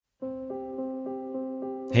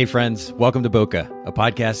Hey friends, welcome to Bokeh, a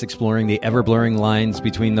podcast exploring the ever-blurring lines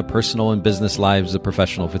between the personal and business lives of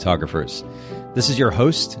professional photographers. This is your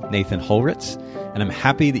host, Nathan Holritz, and I'm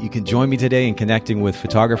happy that you can join me today in connecting with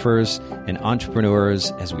photographers and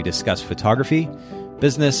entrepreneurs as we discuss photography,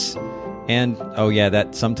 business, and, oh yeah,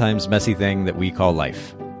 that sometimes messy thing that we call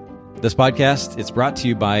life. This podcast, it's brought to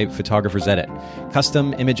you by Photographer's Edit,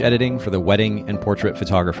 custom image editing for the wedding and portrait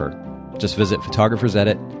photographer. Just visit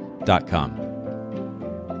photographersedit.com.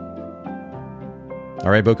 All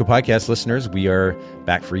right, Bokeh Podcast listeners, we are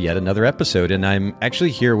back for yet another episode, and I'm actually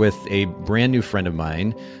here with a brand new friend of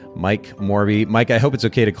mine, Mike Morby. Mike, I hope it's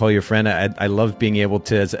okay to call you a friend. I love being able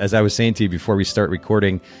to, as I was saying to you before we start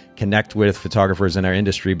recording, connect with photographers in our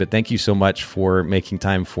industry, but thank you so much for making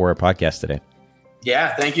time for our podcast today.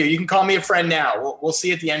 Yeah, thank you. You can call me a friend now. We'll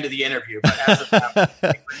see at the end of the interview. But as of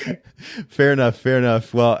now, Fair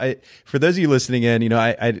enough. Well, for those of you listening in,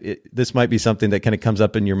 this might be something that kind of comes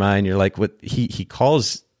up in your mind. You're like, what he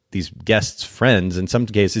calls these guests friends. In some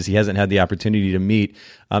cases, he hasn't had the opportunity to meet.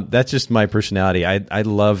 That's just my personality. I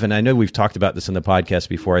love, and I know we've talked about this in the podcast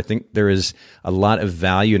before. I think there is a lot of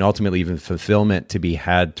value and ultimately even fulfillment to be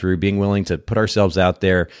had through being willing to put ourselves out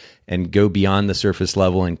there and go beyond the surface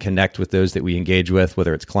level and connect with those that we engage with,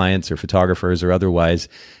 whether it's clients or photographers or otherwise.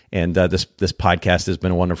 And this podcast has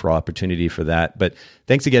been a wonderful opportunity for that. But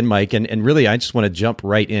thanks again, Mike. And really, I just want to jump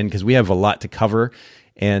right in because we have a lot to cover.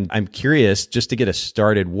 And I'm curious, just to get us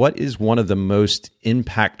started, what is one of the most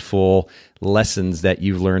impactful lessons that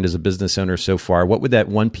you've learned as a business owner so far? What would that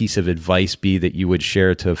one piece of advice be that you would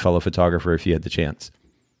share to a fellow photographer if you had the chance?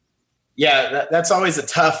 Yeah, that's always a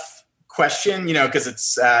tough question, because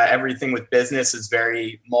it's everything with business is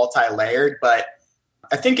very multi-layered. But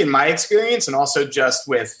I think in my experience, and also just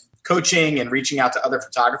with coaching and reaching out to other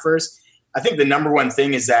photographers, I think the number one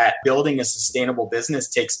thing is that building a sustainable business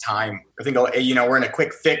takes time. I think, we're in a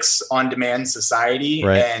quick fix on demand society,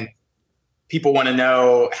 right? And people want to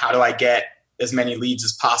know, how do I get as many leads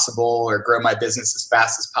as possible or grow my business as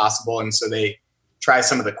fast as possible? And so they try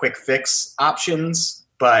some of the quick fix options.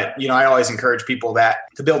 But, I always encourage people that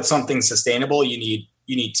to build something sustainable, you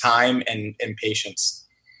need time and patience.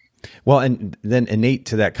 Well, and then innate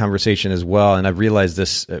to that conversation as well, and I've realized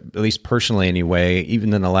this, at least personally anyway,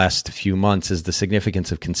 even in the last few months, is the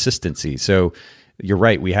significance of consistency. So you're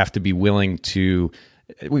right. We have to be willing to,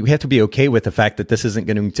 we have to be okay with the fact that this isn't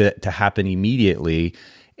going to happen immediately.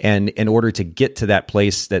 And in order to get to that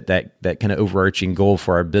place, that kind of overarching goal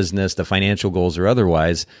for our business, the financial goals or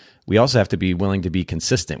otherwise, we also have to be willing to be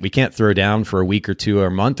consistent. We can't throw down for a week or two or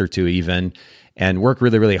a month or two even and work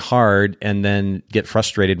really, really hard and then get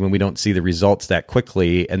frustrated when we don't see the results that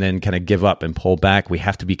quickly and then kind of give up and pull back. We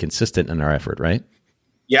have to be consistent in our effort, right?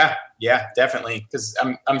 Yeah, definitely. Because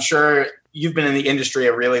I'm sure you've been in the industry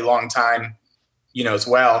a really long time, as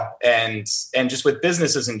well. And just with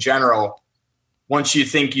businesses in general, once you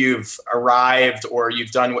think you've arrived or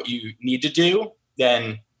you've done what you need to do,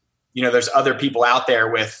 then there's other people out there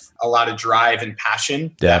with a lot of drive and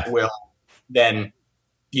passion that will then,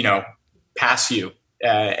 pass you.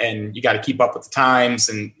 And you got to keep up with the times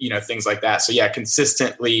and, things like that. So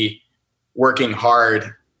consistently working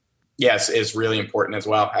hard, yes, is really important as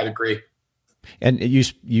well. I'd agree. And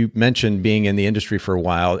you mentioned being in the industry for a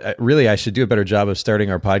while. Really, I should do a better job of starting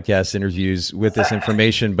our podcast interviews with this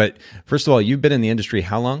information. But first of all, you've been in the industry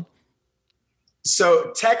how long?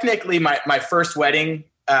 So technically my first wedding,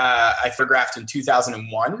 I photographed in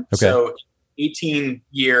 2001. Okay. So 18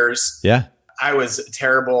 years. Yeah. I was a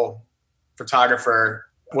terrible photographer.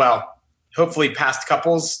 Well, hopefully past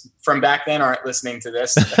couples from back then aren't listening to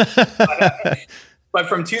this. But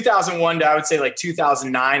from 2001 to I would say like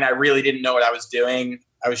 2009, I really didn't know what I was doing.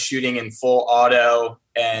 I was shooting in full auto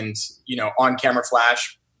and, on camera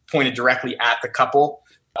flash pointed directly at the couple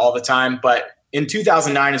all the time. But in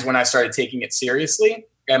 2009 is when I started taking it seriously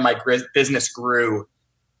and my business grew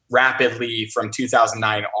rapidly from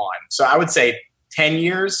 2009 on. So I would say 10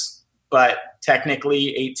 years, but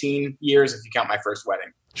technically 18 years if you count my first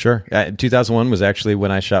wedding. Sure. 2001 was actually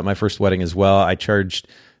when I shot my first wedding as well. I charged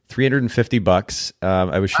 $350.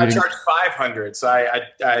 I was shooting. I charged $500, so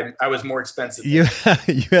I was more expensive. You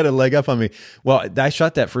had a leg up on me. Well, I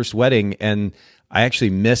shot that first wedding, and I actually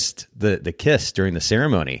missed the kiss during the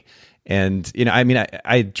ceremony. And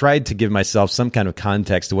I tried to give myself some kind of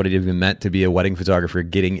context to what it even meant to be a wedding photographer,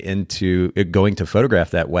 going to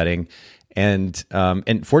photograph that wedding, and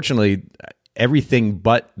fortunately, everything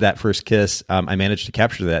but that first kiss, I managed to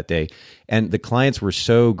capture that day. And the clients were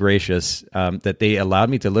so gracious that they allowed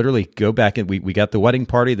me to literally go back, and we got the wedding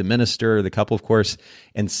party, the minister, the couple, of course,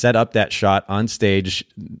 and set up that shot on stage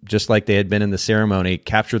just like they had been in the ceremony,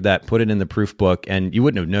 captured that, put it in the proof book, and you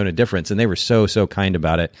wouldn't have known a difference. And they were so kind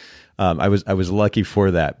about it. I was lucky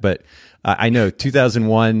for that. But I know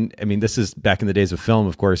 2001, I mean, this is back in the days of film,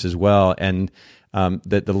 of course, as well. And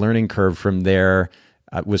the learning curve from there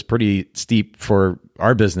was pretty steep for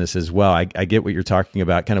our business as well. I get what you're talking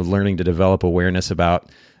about, kind of learning to develop awareness about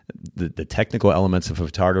the technical elements of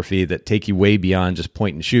photography that take you way beyond just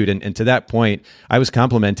point and shoot. And to that point, I was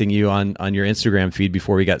complimenting you on your Instagram feed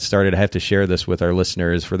before we got started. I have to share this with our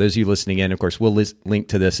listeners. For those of you listening in, of course, we'll link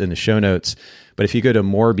to this in the show notes. But if you go to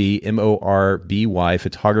Morby, Morby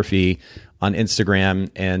photography on Instagram,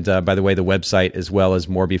 and by the way, the website as well as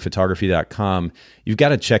morbyphotography.com, you've got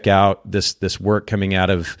to check out this work coming out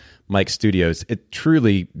of Mike's studios. It's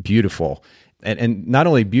truly beautiful. And not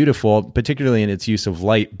only beautiful, particularly in its use of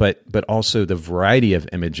light, but also the variety of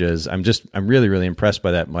images. I'm really impressed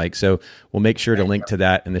by that, Mike. So we'll make sure to link to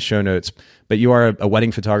that in the show notes. But you are a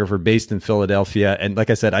wedding photographer based in Philadelphia, and like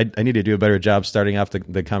I said, I need to do a better job starting off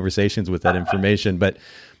the conversations with that information. But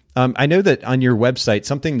I know that on your website,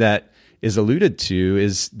 something that is alluded to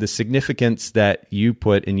is the significance that you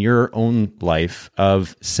put in your own life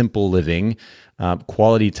of simple living,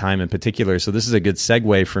 quality time in particular. So this is a good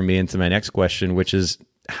segue for me into my next question, which is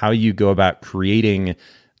how you go about creating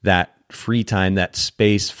that free time, that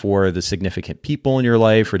space for the significant people in your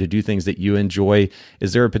life or to do things that you enjoy.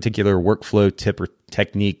 Is there a particular workflow tip or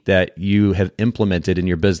technique that you have implemented in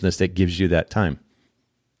your business that gives you that time?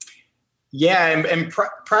 Yeah. And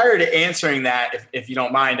prior to answering that, if you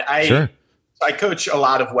don't mind, Sure. I coach a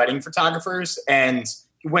lot of wedding photographers, and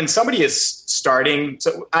when somebody is starting,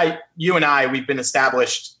 so you and I, we've been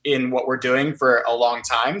established in what we're doing for a long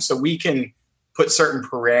time. So we can put certain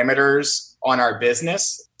parameters on our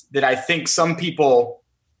business that I think some people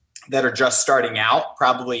that are just starting out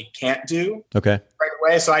probably can't do right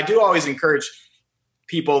away. So I do always encourage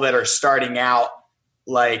people that are starting out,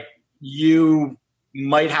 like, you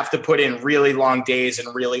might have to put in really long days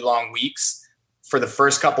and really long weeks for the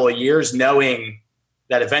first couple of years, knowing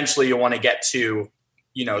that eventually you'll want to get to,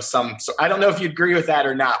 so I don't know if you agree with that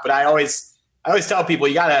or not, but I always tell people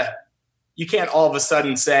you can't all of a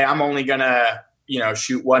sudden say, I'm only going to,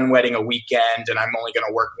 shoot one wedding a weekend and I'm only going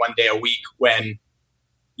to work one day a week when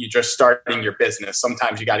you're just starting your business.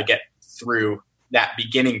 Sometimes you got to get through that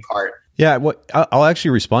beginning part. Yeah. Well, I'll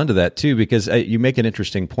actually respond to that too, because you make an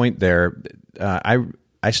interesting point there.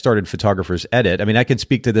 I started Photographer's Edit. I mean, I can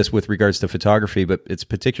speak to this with regards to photography, but it's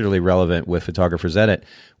particularly relevant with Photographer's Edit,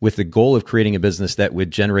 with the goal of creating a business that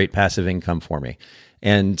would generate passive income for me.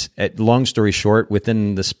 And long story short,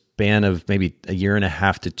 within the span of maybe a year and a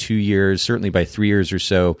half to 2 years, certainly by 3 years or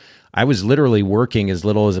so, I was literally working as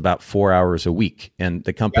little as about 4 hours a week. And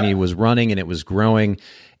the company was running and it was growing.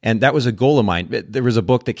 And that was a goal of mine. There was a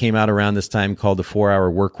book that came out around this time called The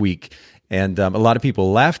 4-Hour Work Week. And a lot of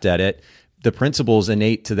people laughed at it. The principles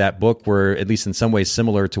innate to that book were, at least in some ways,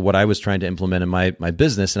 similar to what I was trying to implement in my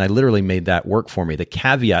business. And I literally made that work for me. The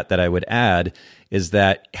caveat that I would add is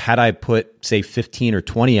that had I put, say, 15 or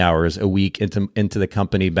 20 hours a week into the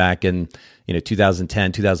company back in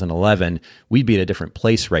 2010, 2011, we'd be at a different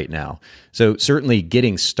place right now. So certainly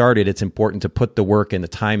getting started, it's important to put the work and the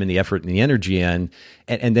time and the effort and the energy in.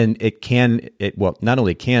 And then not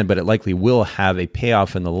only can, but it likely will have a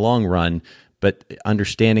payoff in the long run. But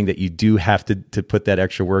understanding that you do have to put that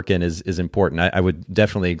extra work in is important. I would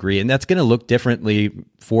definitely agree. And that's going to look differently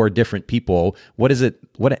for different people.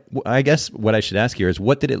 I guess what I should ask here is,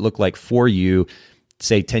 what did it look like for you,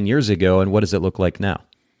 say 10 years ago, and what does it look like now?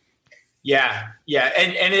 Yeah.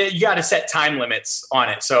 And you got to set time limits on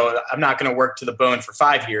it. So I'm not going to work to the bone for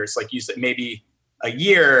 5 years. Like you said, maybe a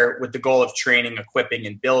year with the goal of training, equipping,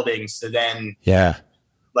 and building. So then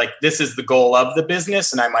like, this is the goal of the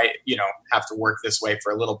business, and I might, have to work this way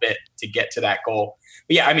for a little bit to get to that goal.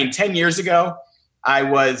 But yeah, I mean, 10 years ago, I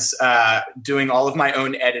was doing all of my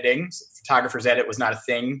own editing. Photographer's Edit was not a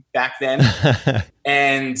thing back then.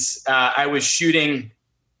 And I was shooting,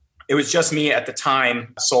 it was just me at the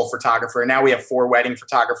time, sole photographer. Now we have 4 wedding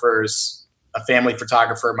photographers, a family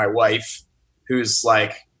photographer, my wife, who's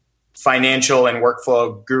like financial and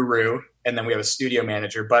workflow guru. And then we have a studio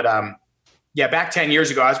manager. But yeah, back 10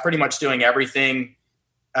 years ago, I was pretty much doing everything.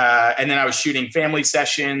 And then I was shooting family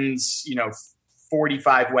sessions,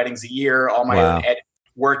 45 weddings a year, all my own edit,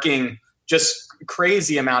 working just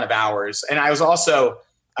crazy amount of hours. And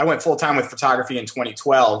I went full time with photography in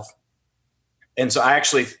 2012. And so I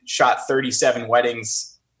actually shot 37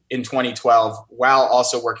 weddings in 2012 while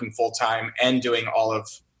also working full time and doing all of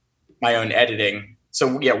my own editing.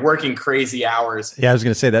 So yeah, working crazy hours. Yeah, I was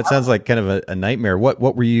going to say that sounds like kind of a nightmare. What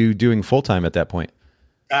were you doing full time at that point?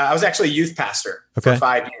 I was actually a youth pastor for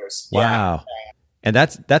 5 years. Wow. Yeah. And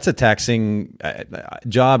that's a taxing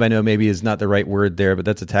job. I know maybe is not the right word there, but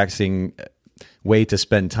that's a taxing way to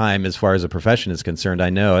spend time as far as a profession is concerned.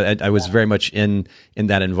 I know I was very much in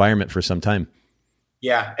that environment for some time.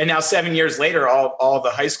 Yeah. And now 7 years later, all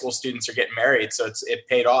the high school students are getting married. So it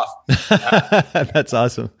paid off. That's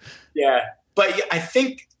awesome. Yeah. But I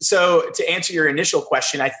think, so to answer your initial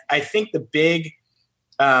question, I think the big,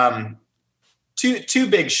 two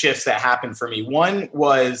big shifts that happened for me. One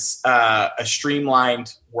was a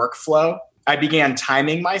streamlined workflow. I began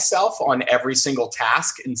timing myself on every single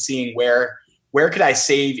task and seeing where could I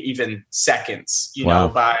save even seconds,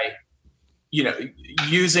 by,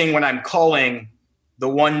 using when I'm calling the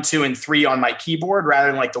 1, 2, and 3 on my keyboard rather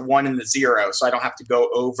than like the 1 and the 0. So I don't have to go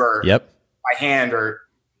over my hand or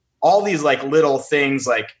all these like little things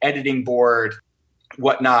like editing board,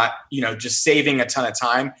 whatnot, just saving a ton of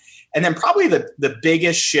time. And then probably the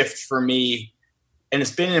biggest shift for me, and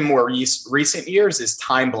it's been in more recent years, is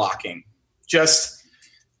time blocking. Just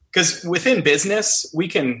because within business, we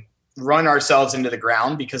can run ourselves into the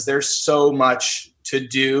ground because there's so much to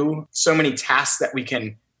do, so many tasks that we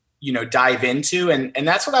can, dive into. And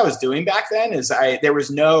that's what I was doing back then is there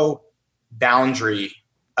was no boundary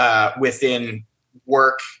within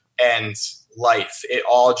work and life. It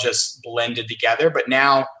all just blended together. But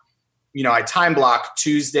now, I time block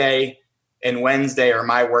Tuesday and Wednesday are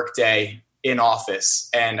my work day in office.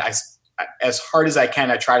 And as hard as I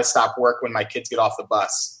can, I try to stop work when my kids get off the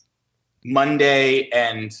bus. Monday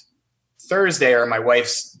and Thursday are my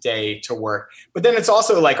wife's day to work. But then it's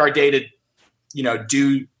also like our day to,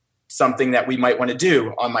 do something that we might want to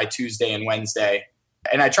do on my Tuesday and Wednesday.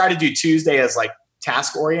 And I try to do Tuesday as like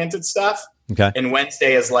task oriented stuff. Okay. And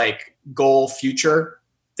Wednesday is like goal future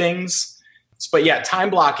things. But yeah, time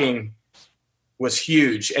blocking was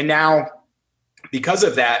huge. And now because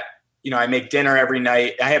of that, I make dinner every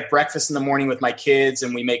night. I have breakfast in the morning with my kids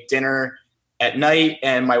and we make dinner at night,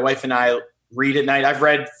 and my wife and I read at night. I've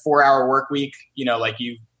read 4 Hour Workweek, like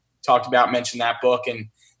you talked about, mentioned that book. And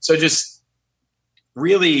so just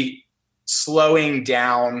really slowing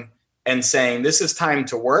down and saying, this is time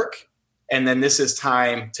to work. And then this is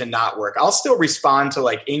time to not work. I'll still respond to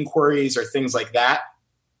like inquiries or things like that.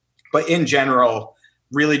 But in general,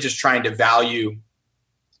 really just trying to value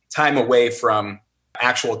time away from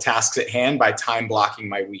actual tasks at hand by time blocking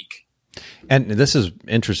my week. And this is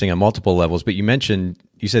interesting on multiple levels, but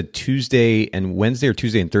you said Tuesday and Wednesday, or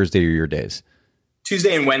Tuesday and Thursday are your days?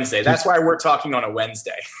 Tuesday and Wednesday. That's why we're talking on a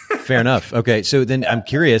Wednesday. Fair enough. Okay. So then I'm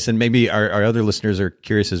curious, and maybe our other listeners are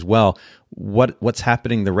curious as well, what's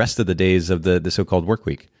happening the rest of the days of the so-called work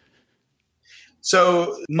week?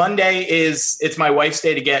 So Monday it's my wife's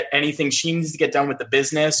day to get anything she needs to get done with the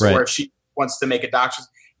business, right, or if she wants to make a doctor's.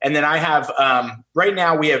 And then I have, right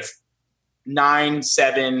now we have 9,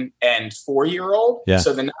 7, and 4-year-old. Yeah.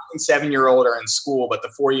 So the 9 and 7-year-old are in school, but the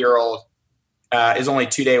 4-year-old is only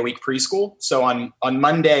 2-day-a-week preschool. So on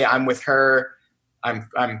Monday, I'm with her. I'm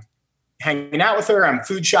hanging out with her. I'm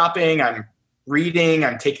food shopping. I'm reading.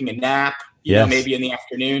 I'm taking a nap, maybe in the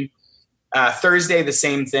afternoon. Thursday, the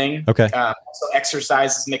same thing. Okay. So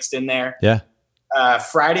exercise is mixed in there. Yeah.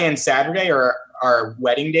 Friday and Saturday are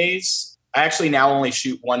wedding days. I actually now only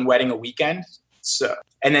shoot one wedding a weekend. So,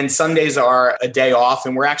 and then Sundays are a day off,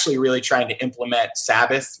 and we're actually really trying to implement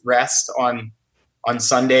Sabbath rest on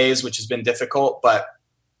Sundays, which has been difficult, but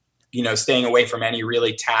staying away from any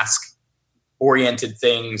really task oriented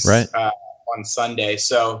things, right, on Sunday.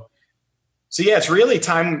 So yeah, it's really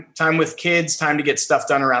time with kids, time to get stuff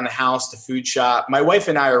done around the house, to food shop. My wife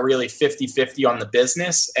and I are really 50-50 on the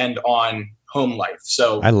business and on home life.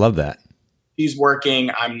 So I love that. He's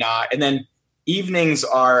working, I'm not. And then evenings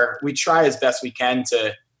we try as best we can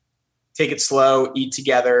to take it slow, eat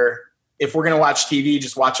together. If we're going to watch TV,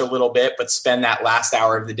 just watch a little bit, but spend that last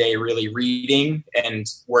hour of the day really reading and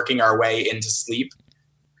working our way into sleep,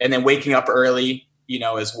 and then waking up early,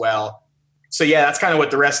 as well. So yeah, that's kind of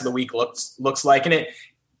what the rest of the week looks like. And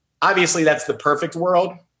obviously that's the perfect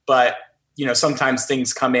world, but sometimes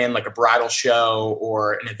things come in like a bridal show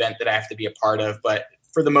or an event that I have to be a part of, but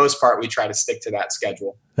for the most part, we try to stick to that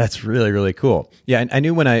schedule. That's really, really cool. Yeah. And I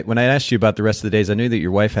knew when I asked you about the rest of the days, I knew that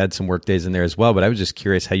your wife had some work days in there as well, but I was just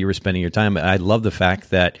curious how you were spending your time. I love the fact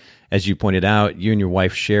that, as you pointed out, you and your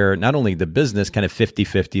wife share not only the business kind of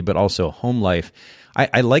 50-50, but also home life.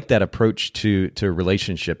 I like that approach to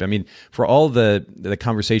relationship. I mean, for all the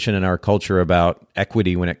conversation in our culture about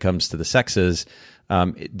equity when it comes to the sexes,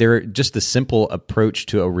 they're just the simple approach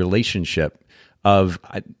to a relationship of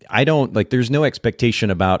I don't like there's no expectation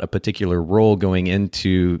about a particular role going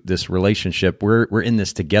into this relationship. We're in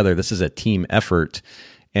this together. This is a team effort.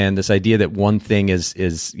 And this idea that one thing is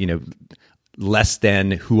less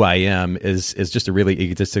than who I am is just a really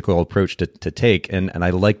egotistical approach to take. And I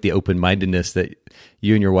like the open-mindedness that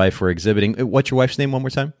you and your wife were exhibiting. What's your wife's name one more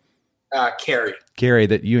time? Carrie. Carrie,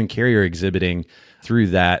 that you and Carrie are exhibiting through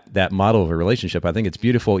that model of a relationship. I think it's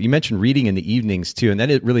beautiful. You mentioned reading in the evenings too, and that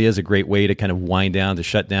it really is a great way to kind of wind down, to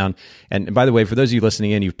shut down. And by the way, for those of you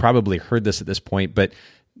listening in, you've probably heard this at this point, but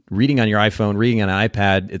reading on your iPhone, reading on an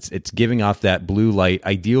iPad, it's giving off that blue light,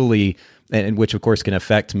 ideally, and which of course can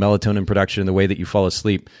affect melatonin production in the way that you fall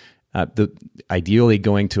asleep. Ideally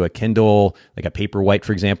going to a Kindle, like a Paperwhite,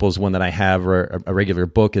 for example, is one that I have, or a regular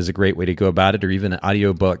book is a great way to go about it, or even an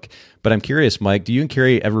audiobook. But I'm curious, Mike, do you and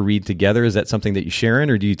Carrie ever read together? Is that something that you share in,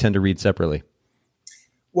 or do you tend to read separately?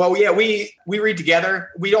 Well, yeah, we read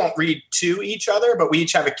together. We don't read to each other, but we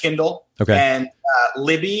each have a Kindle. Okay. And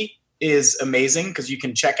Libby is amazing because you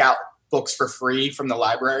can check out books for free from the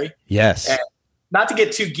library. Yes. And not to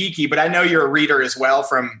get too geeky, but I know you're a reader as well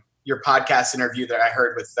from your podcast interview that I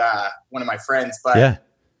heard with one of my friends. But yeah.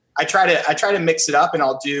 I try to mix it up, and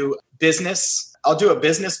I'll do a business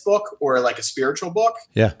book or like a spiritual book.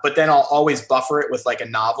 Yeah. But then I'll always buffer it with like a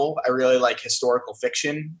novel. I really like historical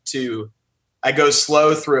fiction. I go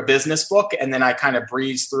slow through a business book, and then I kind of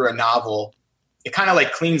breeze through a novel. It kind of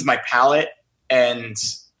like cleans my palate and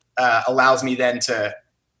allows me then to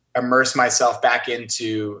immerse myself back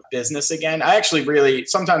into business again. I actually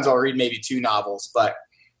sometimes I'll read maybe 2 novels, but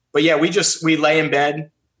yeah, we lay in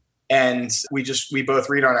bed and we both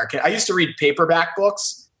read on our I used to read paperback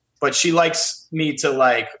books, but she likes me to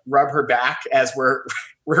like rub her back as we're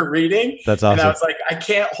reading. That's awesome. And I was like, I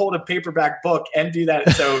can't hold a paperback book and do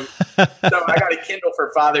that. So I got a Kindle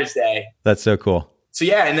for Father's Day. That's so cool. So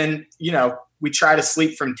yeah. And then, we try to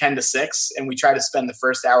sleep from 10 to 6, and we try to spend the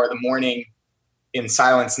first hour of the morning in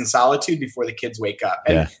silence and solitude before the kids wake up.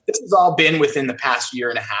 And This has all been within the past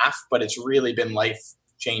year and a half, but it's really been life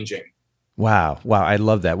changing. Wow. I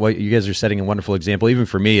love that. Well, you guys are setting a wonderful example. Even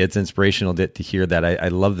for me, it's inspirational to hear that. I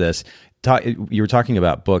love this. You were talking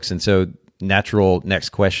about books. And so natural next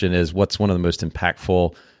question is, what's one of the most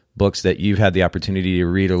impactful books that you've had the opportunity to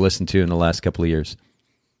read or listen to in the last couple of years?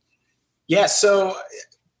 Yeah. So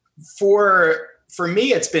for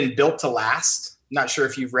me, it's been Built to Last. Not sure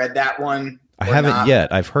if you've read that one. I haven't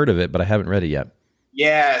yet. I've heard of it, but I haven't read it yet.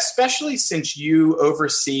 Yeah. Especially since you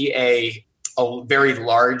oversee a very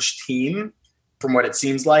large team, from what it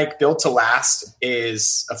seems like. Built to Last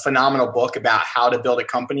is a phenomenal book about how to build a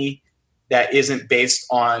company that isn't based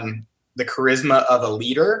on the charisma of a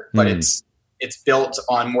leader, but it's built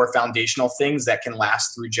on more foundational things that can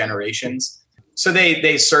last through generations. So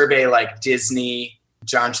they survey like Disney,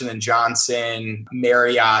 Johnson & Johnson,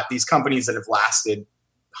 Marriott, these companies that have lasted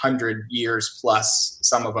 100 years plus,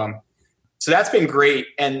 some of them. So that's been great.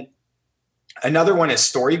 And another one is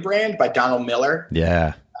Story Brand by Donald Miller.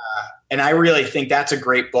 Yeah. And I really think that's a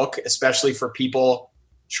great book, especially for people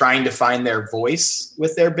trying to find their voice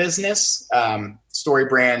with their business. Story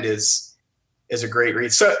Brand is a great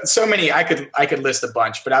read. So many, I could list a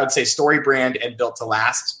bunch, but I would say Story Brand and Built to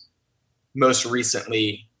Last most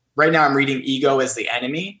recently. Right now I'm reading Ego is the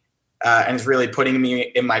Enemy, and it's really putting me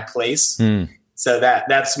in my place. So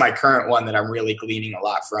that's my current one that I'm really gleaning a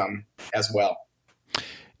lot from as well.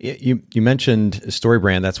 You mentioned Story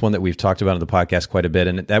Brand. That's one that we've talked about on the podcast quite a bit.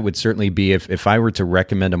 And that would certainly be, if I were to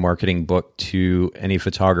recommend a marketing book to any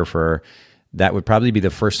photographer, that would probably be the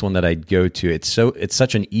first one that I'd go to. It's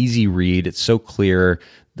such an easy read. It's so clear.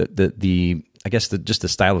 I guess just the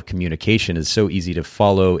style of communication is so easy to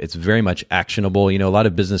follow. It's very much actionable. A lot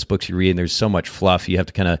of business books you read, and there's so much fluff. You have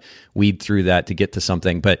to kind of weed through that to get to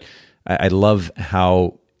something. But I love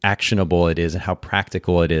how actionable it is and how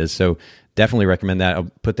practical it is. So definitely recommend that. I'll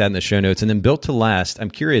put that in the show notes. And then Built to Last, I'm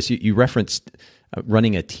curious, you referenced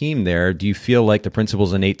running a team there. Do you feel like the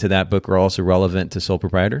principles innate to that book are also relevant to sole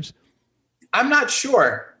proprietors? I'm not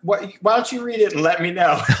sure. Why don't you read it and let me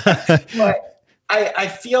know? But I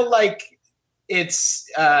feel like it's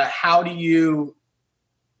how do you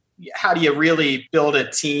really build a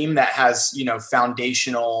team that has,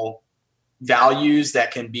 foundational values that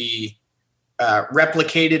can be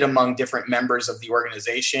replicated among different members of the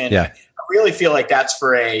organization. Yeah. I really feel like that's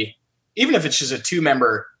for even if it's just a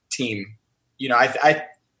 2-member team, I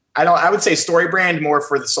would say Story Brand more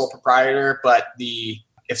for the sole proprietor, but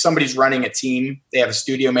if somebody's running a team, they have a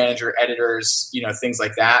studio manager, editors, things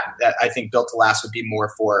like that I think Built to Last would be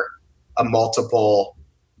more for a multiple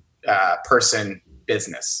person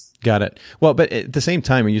business. Got it. Well, but at the same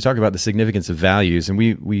time, when you talk about the significance of values, and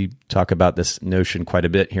we talk about this notion quite a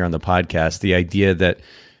bit here on the podcast, the idea that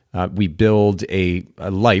we build a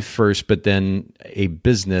life first, but then a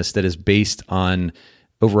business that is based on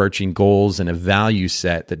overarching goals and a value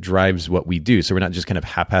set that drives what we do. So we're not just kind of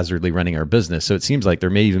haphazardly running our business. So it seems like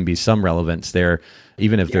there may even be some relevance there,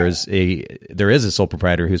 even if there is a sole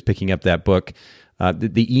proprietor who's picking up that book.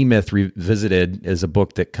 The E-Myth Revisited is a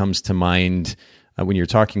book that comes to mind when you're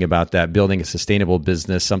talking about that, building a sustainable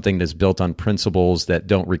business, something that's built on principles that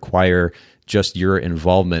don't require just your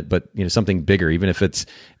involvement, but something bigger, even if it's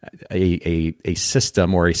a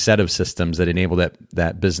system or a set of systems that enable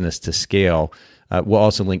that business to scale. We'll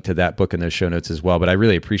also link to that book in those show notes as well. But I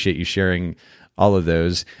really appreciate you sharing all of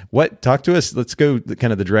those. Talk to us. Let's go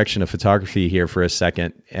kind of the direction of photography here for a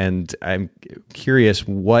second. And I'm curious,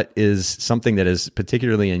 what is something that is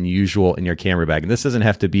particularly unusual in your camera bag? And this doesn't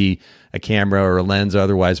have to be a camera or a lens or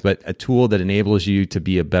otherwise, but a tool that enables you to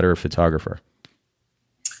be a better photographer.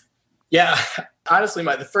 Yeah, honestly,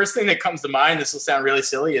 the first thing that comes to mind, this will sound really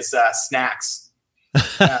silly, is snacks.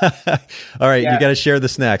 All right, You got to share the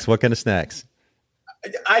snacks. What kind of snacks?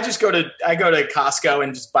 I go to Costco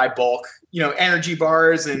and just buy bulk, energy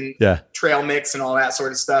bars and trail mix and all that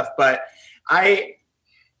sort of stuff. But I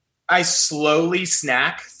slowly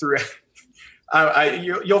snack through.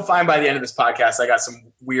 You'll find by the end of this podcast, I got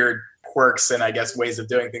some weird quirks and I guess ways of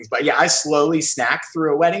doing things. But yeah, I slowly snack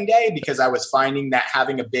through a wedding day because I was finding that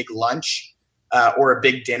having a big lunch or a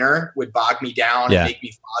big dinner would bog me down and make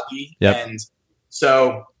me foggy. Yep. And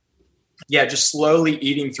so, just slowly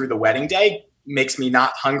eating through the wedding day makes me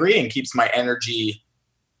not hungry and keeps my energy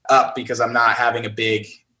up because I'm not having a big,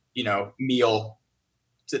 meal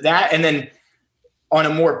to that. And then on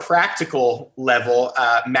a more practical level,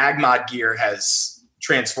 MagMod gear has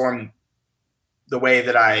transformed the way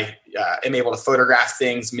that I am able to photograph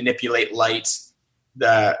things, manipulate light.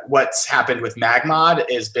 What's happened with MagMod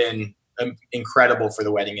has been incredible for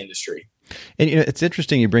the wedding industry. And it's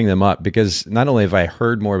interesting you bring them up because not only have I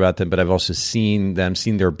heard more about them, but I've also seen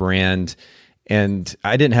their brand. And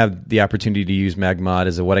I didn't have the opportunity to use MagMod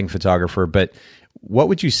as a wedding photographer, but what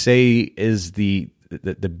would you say is the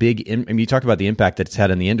big, you talk about the impact that it's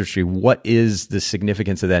had on the industry. What is the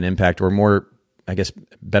significance of that impact? Or more, I guess,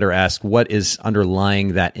 better asked, what is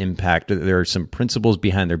underlying that impact? There are some principles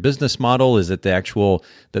behind their business model. Is it the actual,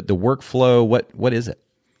 the workflow? What is it?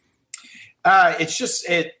 It's just,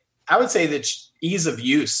 I would say that ease of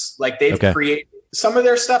use. Like they've created some of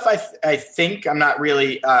their stuff. I think I'm not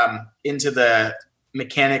really into the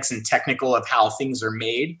mechanics and technical of how things are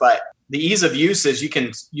made, but the ease of use is you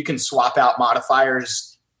can swap out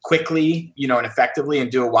modifiers quickly, and effectively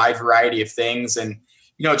and do a wide variety of things. And,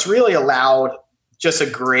 it's really allowed just a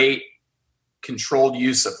great controlled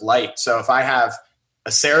use of light. So if I have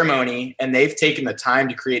a ceremony and they've taken the time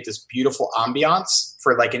to create this beautiful ambiance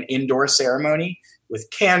for like an indoor ceremony with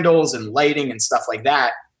candles and lighting and stuff like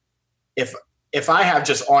that, if I have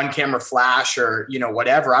just on-camera flash or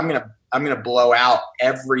whatever, I'm gonna blow out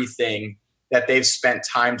everything that they've spent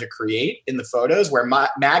time to create in the photos. Where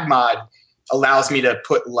MagMod allows me to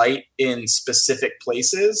put light in specific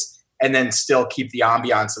places and then still keep the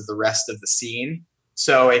ambiance of the rest of the scene.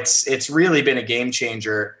 So it's really been a game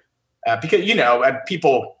changer because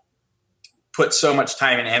people put so much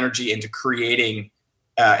time and energy into creating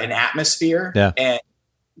an atmosphere, and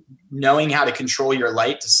knowing how to control your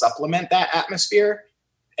light to supplement that atmosphere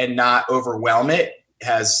and not overwhelm it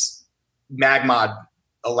has MagMod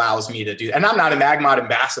allows me to do. And I'm not a MagMod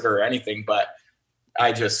ambassador or anything, but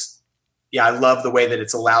I love the way that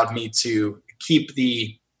it's allowed me to keep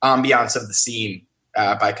the ambiance of the scene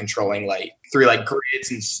by controlling light through like grids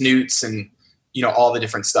and snoots and, all the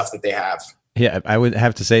different stuff that they have. Yeah. I would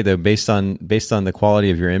have to say though, based on the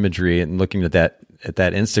quality of your imagery and looking at that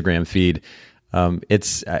Instagram feed,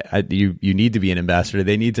 you need to be an ambassador.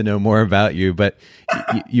 They need to know more about you, but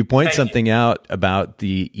you point something out about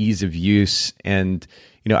the ease of use. And,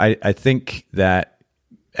 I think that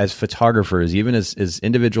as photographers, even as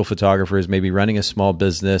individual photographers, maybe running a small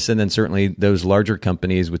business, and then certainly those larger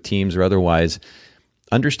companies with teams or otherwise,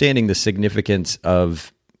 understanding the significance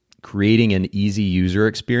of creating an easy user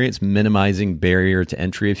experience, minimizing barrier to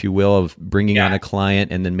entry, if you will, of bringing on a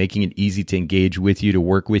client and then making it easy to engage with you, to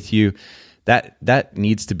work with you. That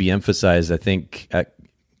needs to be emphasized, I think,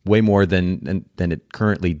 way more than it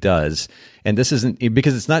currently does. And this isn't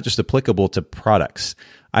because it's not just applicable to products.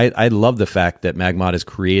 I love the fact that MagMod has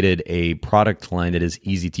created a product line that is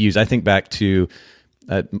easy to use. I think back to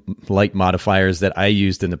light modifiers that I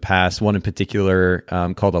used in the past, one in particular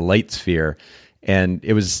called a light sphere. And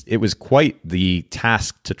it was quite the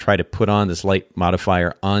task to try to put on this light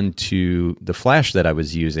modifier onto the flash that I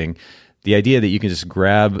was using. The idea that you can just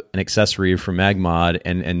grab an accessory from MagMod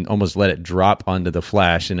and almost let it drop onto the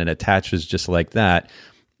flash and it attaches just like that.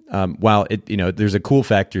 While there's a cool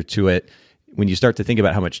factor to it when you start to think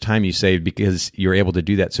about how much time you save because you're able to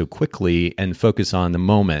do that so quickly and focus on the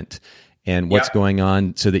moment and what's going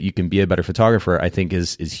on so that you can be a better photographer, I think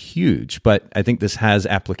is huge. But I think this has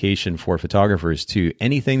application for photographers too.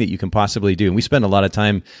 Anything that you can possibly do. And we spend a lot of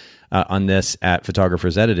time on this at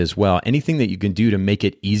Photographers Edit as well. Anything that you can do to make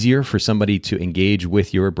it easier for somebody to engage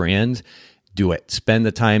with your brand, do it. Spend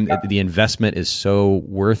the time. The investment is so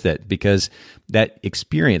worth it because that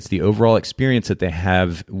experience, the overall experience that they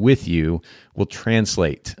have with you will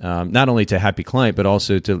translate not only to happy client, but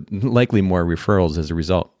also to likely more referrals as a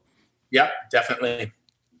result. Yep, definitely.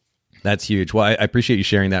 That's huge. Well, I appreciate you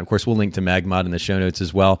sharing that. Of course, we'll link to MagMod in the show notes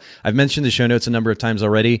as well. I've mentioned the show notes a number of times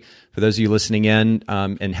already. For those of you listening in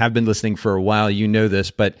and have been listening for a while, you know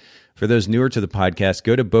this. But for those newer to the podcast,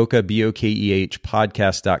 go to Bokeh, BOKEH,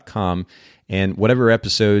 podcast.com. And whatever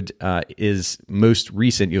episode is most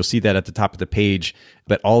recent, you'll see that at the top of the page.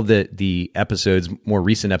 But all the episodes, more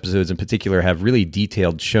recent episodes in particular, have really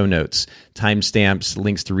detailed show notes, timestamps,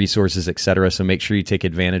 links to resources, etc. So make sure you take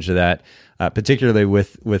advantage of that, particularly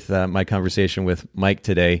with my conversation with Mike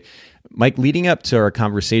today. Mike, leading up to our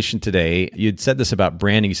conversation today, you'd said this about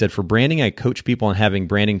branding. You said, for branding, I coach people on having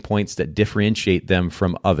branding points that differentiate them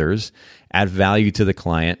from others, add value to the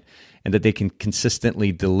client, and that they can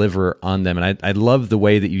consistently deliver on them. And I love the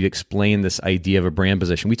way that you explain this idea of a brand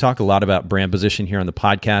position. We talk a lot about brand position here on the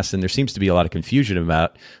podcast, and there seems to be a lot of confusion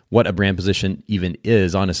about what a brand position even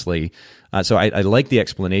is, honestly. So I like the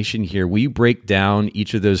explanation here. Will you break down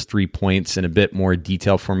each of those 3 points in a bit more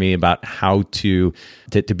detail for me about how to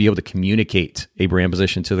be able to communicate a brand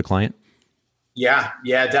position to the client? Yeah,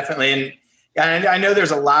 definitely. And I know there's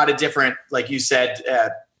a lot of different, like you said,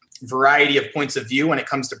 variety of points of view when it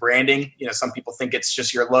comes to branding. Some people think it's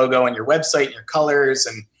just your logo and your website and your colors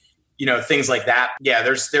and, things like that. Yeah,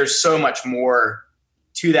 there's so much more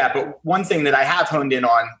to that. But one thing that I have honed in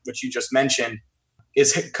on, which you just mentioned,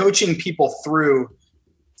 is coaching people through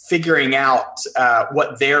figuring out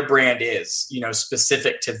what their brand is,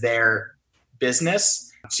 specific to their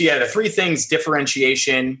business. So the 3 things: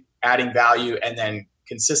 differentiation, adding value, and then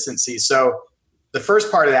consistency. So the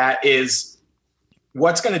first part of that is,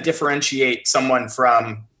 what's going to differentiate someone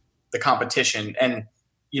from the competition? And,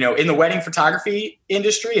 in the wedding photography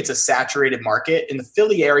industry, it's a saturated market. In the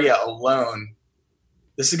Philly area alone,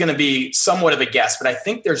 this is going to be somewhat of a guess, but I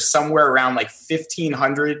think there's somewhere around like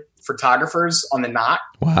 1,500 photographers on the knot.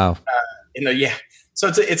 Wow. So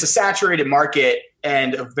it's a saturated market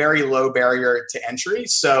and a very low barrier to entry.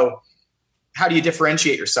 So how do you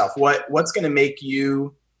differentiate yourself? What's going to make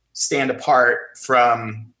you stand apart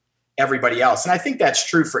from everybody else? And I think that's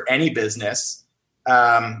true for any business.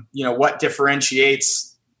 What differentiates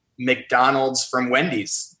McDonald's from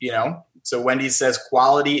Wendy's? So Wendy's says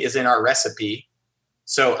quality is in our recipe.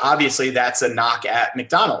 So obviously that's a knock at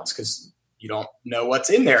McDonald's because you don't know what's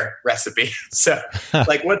in their recipe. So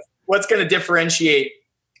like what's going to differentiate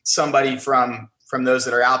somebody from those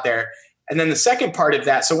that are out there? And then the second part of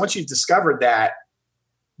that, so once you've discovered that,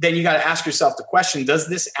 then you got to ask yourself the question, does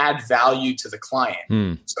this add value to the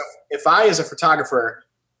client? So if I, as a photographer,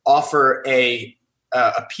 offer a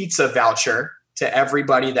pizza voucher to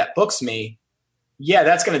everybody that books me,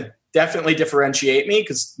 that's going to definitely differentiate me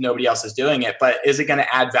because nobody else is doing it. But is it going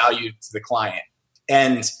to add value to the client?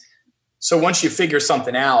 And so once you figure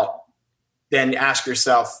something out, then ask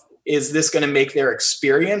yourself, is this going to make their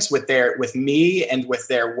experience with me and with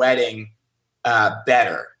their wedding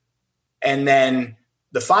better? And then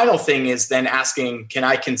the final thing is then asking, can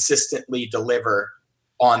I consistently deliver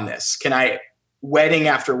on this? Can I, wedding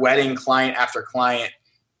after wedding, client after client,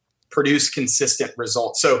 produce consistent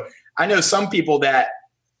results? So I know some people that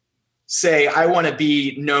say, I want to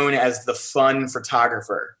be known as the fun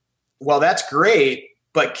photographer. Well, that's great,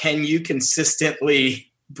 but can you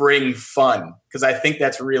consistently bring fun? Because I think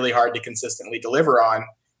that's really hard to consistently deliver on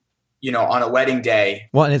on a wedding day.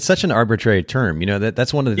 Well, and it's such an arbitrary term.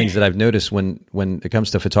 That's one of the things that I've noticed when it comes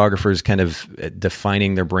to photographers kind of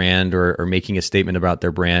defining their brand or making a statement about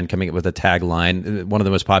their brand, coming up with a tagline. One of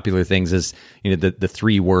the most popular things is, the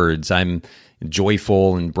 3 words, I'm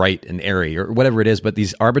joyful and bright and airy or whatever it is. But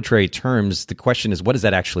these arbitrary terms, the question is, what does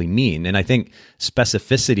that actually mean? And I think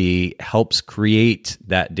specificity helps create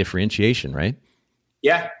that differentiation, right?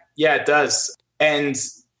 Yeah, it does. And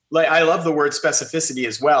I love the word specificity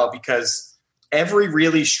as well, because every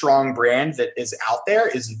really strong brand that is out there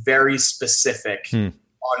is very specific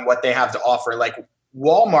on what they have to offer. Like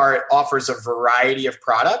Walmart offers a variety of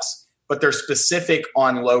products, but they're specific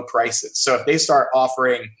on low prices. So if they start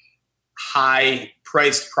offering high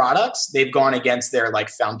priced products, they've gone against their like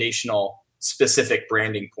foundational specific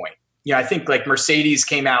branding point. You know, I think like Mercedes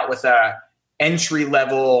came out with a entry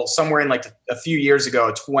level somewhere in like a few years ago,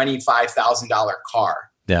 a $25,000 car,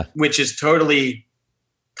 which is totally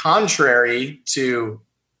contrary to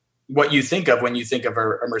what you think of when you think of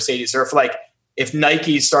a Mercedes. Or if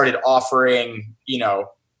Nike started offering, you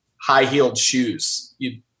know, high heeled shoes,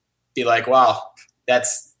 you'd be like, wow,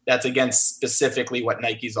 that's against specifically what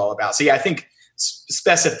Nike's all about. So yeah, I think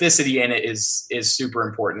specificity in it is super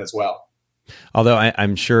important as well. Although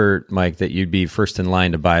I'm sure, Mike, that you'd be first in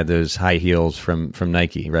line to buy those high heels from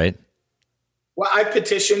Nike, right? Well, I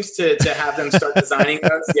petitioned to have them start designing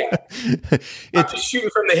those. Yeah, I'm just shooting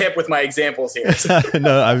from the hip with my examples here.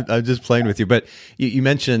 No, I'm just playing with you. But you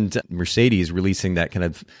mentioned Mercedes releasing that kind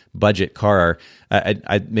of budget car.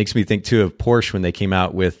 It makes me think too of Porsche when they came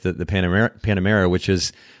out with the Panamera, which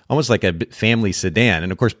is almost like a family sedan.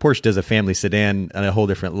 And of course, Porsche does a family sedan on a whole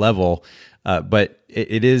different level. But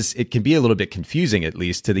it can be a little bit confusing, at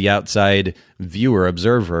least to the outside viewer,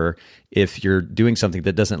 observer, if you're doing something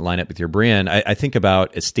that doesn't line up with your brand. I think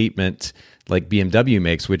about a statement like BMW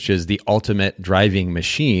makes, which is the ultimate driving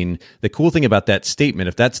machine. The cool thing about that statement,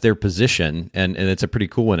 if that's their position, and it's a pretty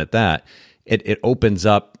cool one at that, it opens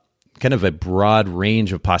up kind of a broad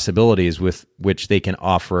range of possibilities with which they can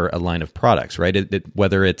offer a line of products, right?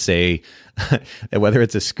 Whether it's a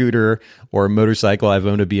scooter or a motorcycle, I've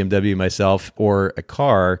owned a BMW myself, or a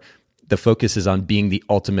car, the focus is on being the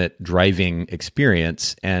ultimate driving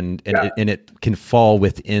experience, and it can fall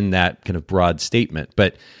within that kind of broad statement.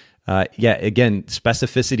 But again,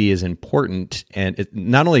 specificity is important, and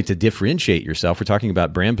not only to differentiate yourself. We're talking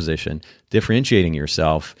about brand position, differentiating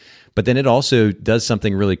yourself. But then it also does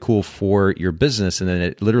something really cool for your business, and then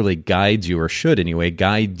it literally guides you, or should anyway,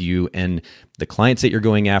 guide you in the clients that you're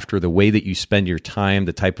going after, the way that you spend your time,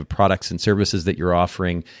 the type of products and services that you're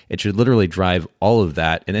offering. It should literally drive all of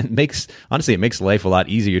that. And it makes life a lot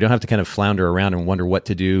easier. You don't have to kind of flounder around and wonder what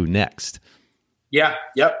to do next. Yeah,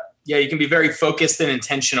 yep. Yeah, you can be very focused and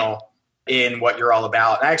intentional in what you're all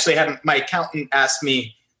about. I actually had my accountant ask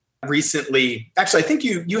me recently, actually, I think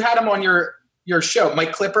you had him on your show,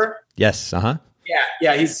 Mike Clipper. Yes. Uh-huh.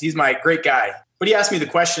 Yeah. He's my great guy. But he asked me the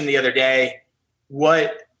question the other day,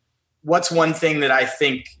 what's one thing that I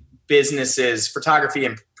think businesses, photography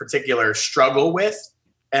in particular, struggle with?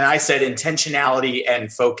 And I said intentionality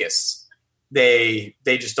and focus. They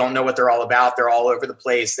just don't know what they're all about. They're all over the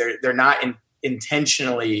place. They're not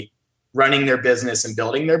intentionally running their business and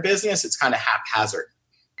building their business. It's kind of haphazard.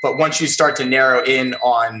 But once you start to narrow in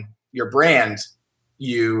on your brand,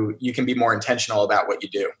 you can be more intentional about what you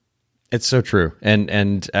do. It's so true.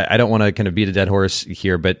 And I don't want to kind of beat a dead horse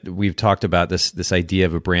here, but we've talked about this idea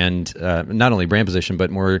of a brand, not only brand position,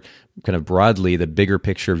 but more kind of broadly, the bigger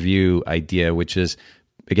picture view idea, which is,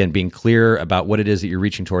 again, being clear about what it is that you're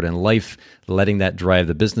reaching toward in life, letting that drive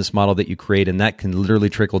the business model that you create. And that can literally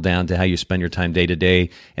trickle down to how you spend your time day to day.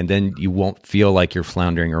 And then you won't feel like you're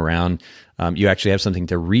floundering around. You actually have something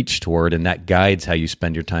to reach toward, and that guides how you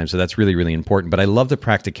spend your time. So that's really, really important. But I love the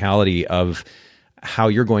practicality of how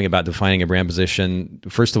you're going about defining a brand position.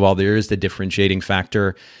 First of all, there is the differentiating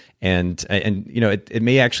factor. And you know, it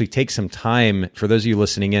may actually take some time for those of you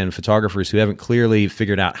listening in, photographers who haven't clearly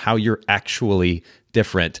figured out how you're actually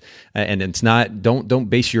different. And it's not, don't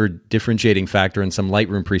base your differentiating factor in some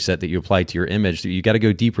Lightroom preset that you apply to your image. You got to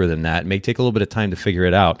go deeper than that. It may take a little bit of time to figure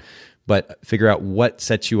it out, but figure out what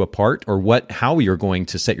sets you apart, or how you're going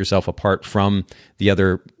to set yourself apart from the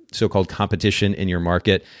other so-called competition in your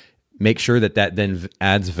market. Make sure that then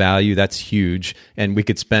adds value. That's huge. And we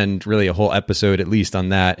could spend really a whole episode at least on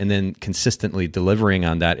that. And then consistently delivering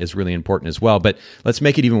on that is really important as well. But let's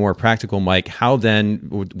make it even more practical, Mike. How then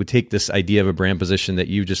would take this idea of a brand position that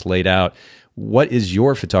you just laid out? What is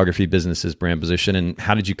your photography business's brand position, and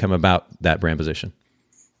how did you come about that brand position?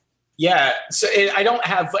 Yeah. So I don't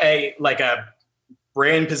have a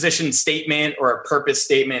brand position statement or a purpose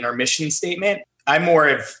statement or mission statement. I more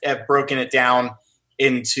have broken it down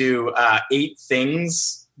into 8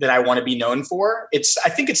 things that I want to be known for. I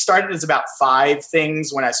think it started as about 5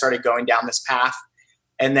 things when I started going down this path,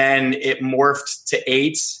 and then it morphed to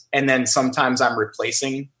 8, and then sometimes I'm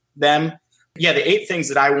replacing them. Yeah, the 8 things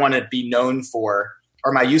that I want to be known for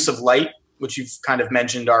are my use of light, which you've kind of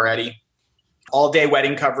mentioned already, all-day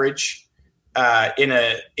wedding coverage in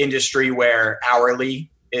an industry where hourly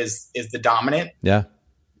is the dominant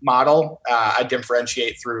model. I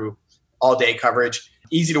differentiate through all-day coverage.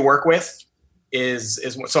 Easy to work with. is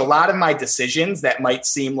so a lot of my decisions that might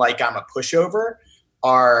seem like I'm a pushover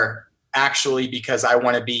are actually because I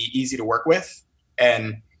want to be easy to work with.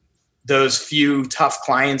 And those few tough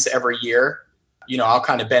clients every year, I'll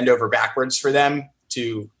kind of bend over backwards for them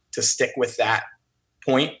to stick with that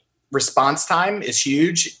point. Response time is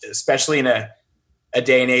huge, especially in a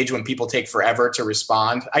day and age when people take forever to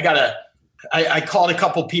respond. I called a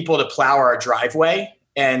couple people to plow our driveway,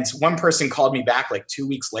 and one person called me back like 2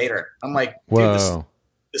 weeks later. I'm like, dude,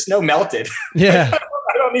 this snow melted. Yeah.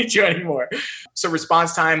 I don't need you anymore. So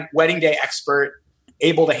response time, wedding day expert,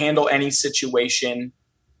 able to handle any situation,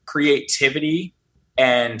 creativity,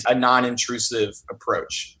 and a non-intrusive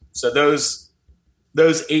approach. So those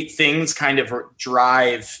 8 things kind of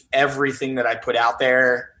drive everything that I put out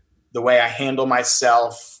there, the way I handle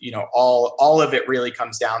myself, all of it really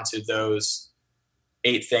comes down to those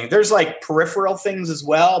 8 things. There's like peripheral things as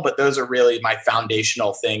well, but those are really my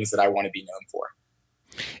foundational things that I want to be known for.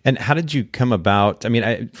 And how did you come about? I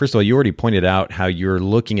mean, first of all, you already pointed out how you're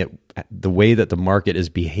looking at the way that the market is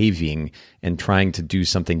behaving and trying to do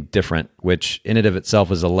something different, which in and of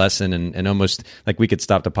itself is a lesson, and almost like we could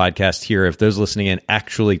stop the podcast here. If those listening in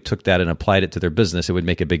actually took that and applied it to their business, it would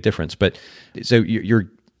make a big difference. But so you're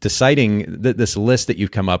deciding that this list that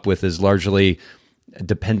you've come up with is largely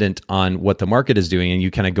dependent on what the market is doing, and you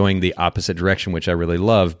kind of going the opposite direction, which I really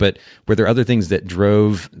love. But were there other things that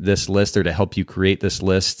drove this list or to help you create this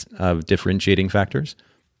list of differentiating factors?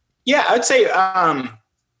 Yeah, I would say,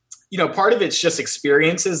 part of it's just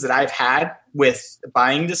experiences that I've had with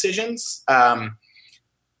buying decisions.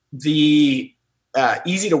 The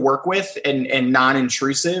easy to work with and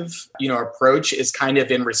non-intrusive, approach is kind of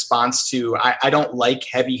in response to, I don't like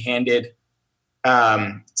heavy-handed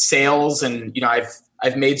sales. And,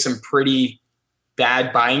 I've made some pretty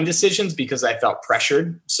bad buying decisions because I felt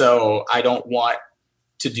pressured. So I don't want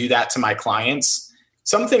to do that to my clients.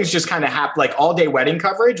 Some things just kind of happen, like all day wedding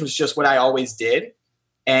coverage was just what I always did.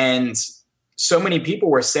 And so many people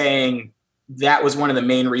were saying that was one of the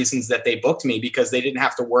main reasons that they booked me, because they didn't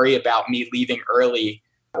have to worry about me leaving early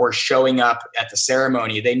or showing up at the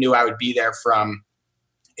ceremony. They knew I would be there from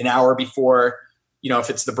an hour before, if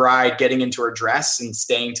it's the bride, getting into her dress and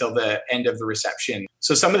staying till the end of the reception.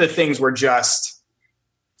 So some of the things were just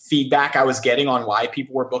feedback I was getting on why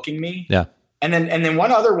people were booking me. Yeah. And then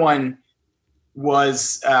one other one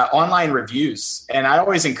was online reviews. And I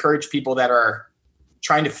always encourage people that are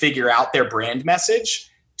trying to figure out their brand message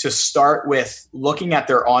to start with looking at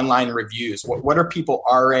their online reviews. What are people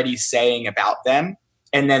already saying about them?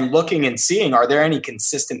 And then looking and seeing, are there any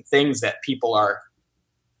consistent things that people are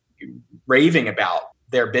raving about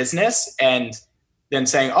their business? And then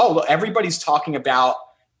saying, oh, look, everybody's talking about,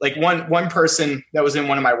 like one person that was in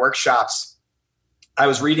one of my workshops, I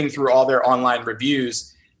was reading through all their online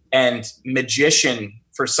reviews, and magician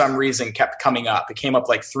for some reason kept coming up. It came up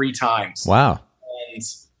like 3 times. Wow. And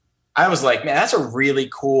I was like, man, that's a really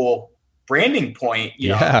cool branding point,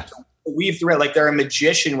 know, to weave through it. Like they're a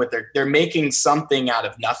magician with they're making something out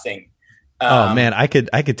of nothing. Oh man, I could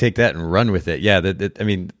take that and run with it. Yeah, I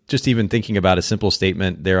mean, just even thinking about a simple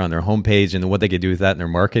statement there on their homepage and what they could do with that in their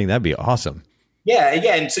marketing, that'd be awesome. Yeah,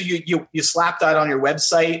 and so you slap that on your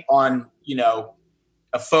website on,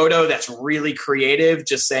 a photo that's really creative,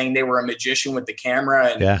 just saying they were a magician with the camera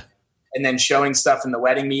and then showing stuff in the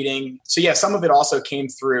wedding meeting. So yeah, some of it also came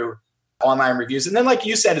through online reviews. And then like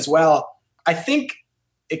you said as well, I think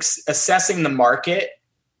assessing the market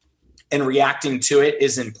and reacting to it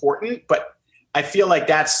is important, but I feel like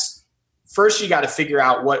that's first you got to figure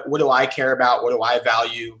out what do I care about? What do I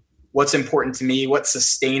value? What's important to me? What's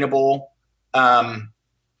sustainable? And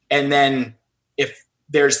then if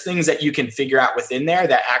there's things that you can figure out within there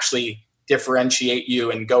that actually differentiate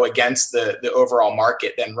you and go against the overall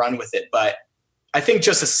market, then run with it. But I think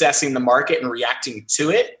just assessing the market and reacting to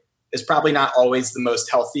it is probably not always the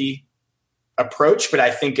most healthy approach, but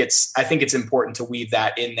I think it's important to weave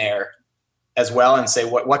that in there as well and say,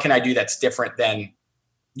 what can I do that's different than,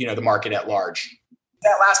 the market at large?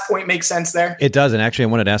 Does that last point make sense there? It does. And actually I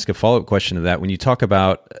wanted to ask a follow-up question to that. When you talk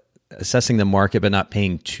about assessing the market, but not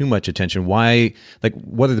paying too much attention,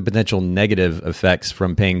 what are the potential negative effects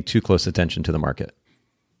from paying too close attention to the market?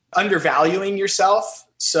 Undervaluing yourself.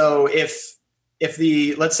 So if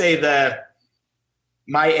let's say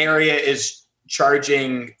my area is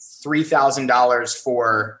charging $3,000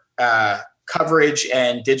 for coverage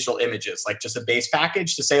and digital images, like just a base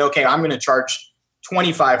package, to say, okay, I'm going to charge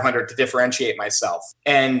 $2,500 to differentiate myself,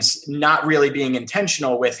 and not really being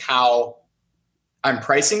intentional with how I'm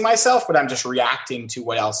pricing myself, but I'm just reacting to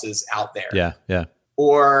what else is out there. Yeah.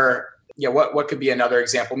 Or what could be another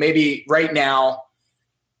example? Maybe right now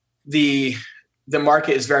the the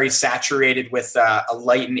market is very saturated with a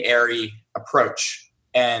light and airy approach.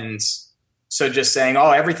 And so just saying,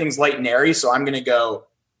 oh, everything's light and airy, so I'm going to go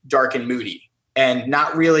dark and moody. And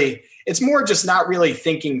not really, it's more just not really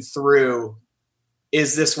thinking through,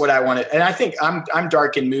 is this what I want to, and I think I'm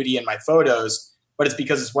dark and moody in my photos, but it's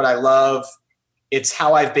because it's what I love. It's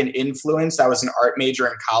how I've been influenced. I was an art major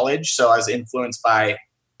in college, so I was influenced by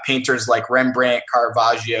painters like Rembrandt,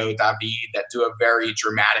 Caravaggio, David that do a very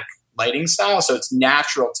dramatic lighting style. So it's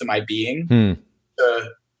natural to my being.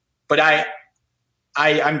 But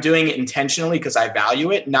I'm doing it intentionally because I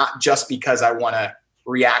value it, not just because I want to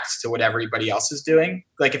react to what everybody else is doing.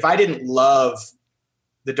 Like if I didn't love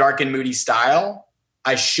the dark and moody style,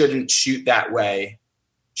 I shouldn't shoot that way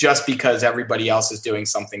just because everybody else is doing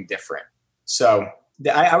something different. So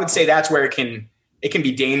I would say that's where it can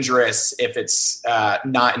be dangerous if it's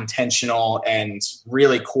not intentional and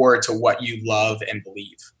really core to what you love and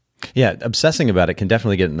believe. Yeah, obsessing about it can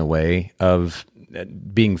definitely get in the way of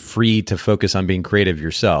being free to focus on being creative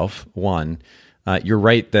yourself, one. You're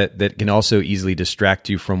right that can also easily distract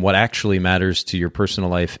you from what actually matters to your personal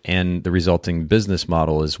life and the resulting business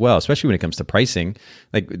model as well, especially when it comes to pricing.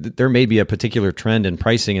 Like there may be a particular trend in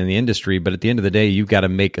pricing in the industry, but at the end of the day, you've got to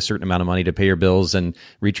make a certain amount of money to pay your bills and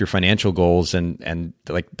reach your financial goals. And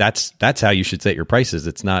like that's how you should set your prices.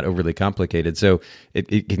 It's not overly complicated. So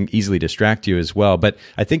it can easily distract you as well. But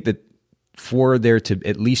I think that for there to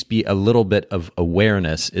at least be a little bit of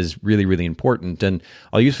awareness is really, really important. And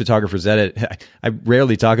I'll use Photographer's Edit. I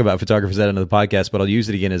rarely talk about Photographer's Edit on the podcast, but I'll use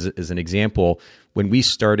it again as an example. When we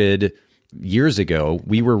started years ago,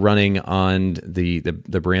 we were running on the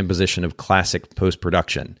brand position of classic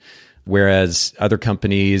post-production. Whereas other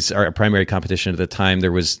companies, our primary competition at the time,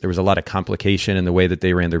 there was a lot of complication in the way that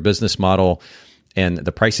they ran their business model. And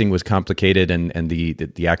the pricing was complicated, and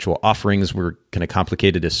the actual offerings were kind of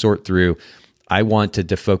complicated to sort through. I wanted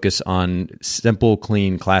to focus on simple,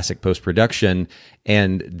 clean, classic post-production,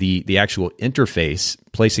 and the actual interface,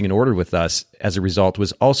 placing an order with us as a result,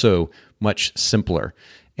 was also much simpler.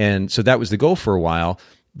 And so that was the goal for a while.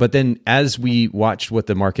 But then as we watched what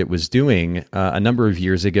the market was doing, a number of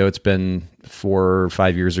years ago, it's been 4 or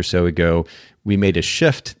 5 years or so ago, we made a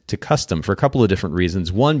shift to custom for a couple of different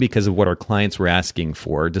reasons. One, because of what our clients were asking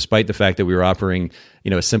for, despite the fact that we were offering,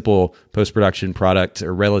 a simple post-production product,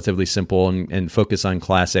 or relatively simple and focus on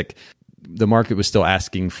classic, the market was still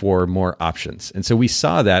asking for more options. And so we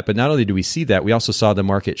saw that, but not only do we see that, we also saw the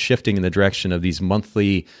market shifting in the direction of these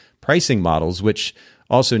monthly pricing models, which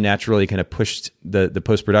also naturally kind of pushed the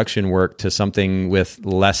post-production work to something with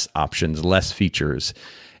less options, less features.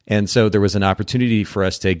 And so there was an opportunity for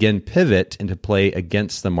us to, again, pivot and to play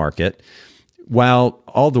against the market, while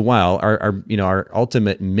all the while our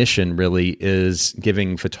ultimate mission really is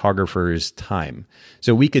giving photographers time.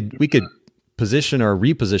 So we could position or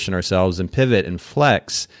reposition ourselves and pivot and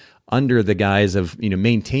flex under the guise of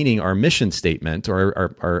maintaining our mission statement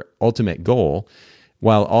or our ultimate goal,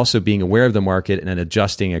 while also being aware of the market and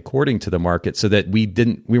adjusting according to the market, so that we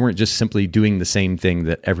weren't just simply doing the same thing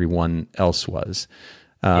that everyone else was.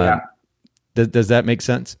 Does that make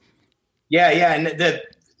sense? Yeah. And that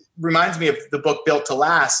reminds me of the book Built to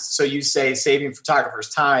Last. So you say saving photographers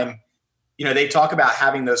time. They talk about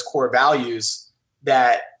having those core values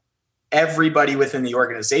that everybody within the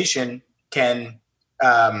organization can,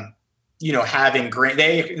 have ingrained.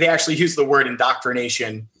 They actually use the word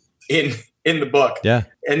indoctrination in the book. Yeah.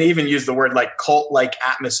 And they even use the word like cult-like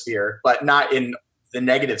atmosphere, but not in the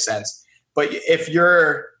negative sense. But if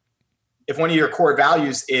one of your core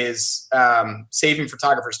values is saving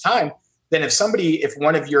photographers time, then if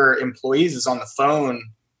one of your employees is on the phone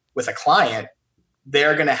with a client,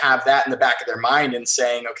 they're going to have that in the back of their mind and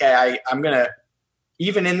saying, okay, I'm going to,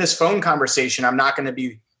 even in this phone conversation, I'm not going to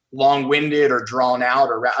be long-winded or drawn out,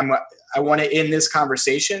 or I want to, in this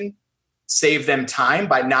conversation, save them time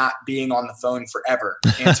by not being on the phone forever,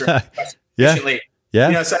 answering questions efficiently.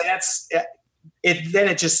 Yeah. So that's it. Then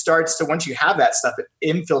it just starts to, once you have that stuff, it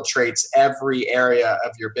infiltrates every area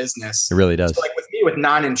of your business. It really does. So like with me, with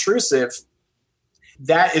non-intrusive,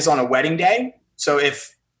 that is on a wedding day. So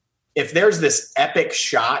if there's this epic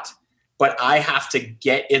shot, but I have to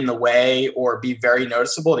get in the way or be very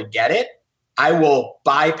noticeable to get it, I will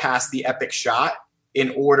bypass the epic shot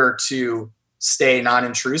in order to stay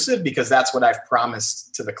non-intrusive, because that's what I've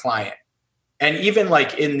promised to the client. And even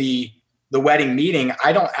like in the wedding meeting,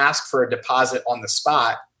 I don't ask for a deposit on the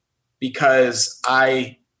spot, because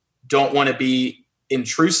I don't want to be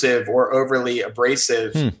intrusive or overly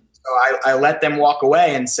abrasive. So I let them walk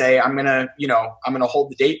away and say, I'm going to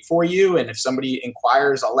hold the date for you. And if somebody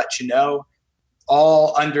inquires, I'll let you know.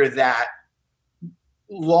 All under that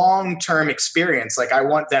long-term experience. Like I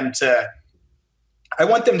want them to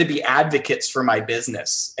be advocates for my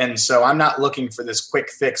business. And so I'm not looking for this quick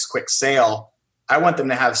fix, quick sale. I want them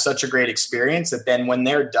to have such a great experience that then when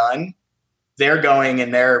they're done, they're going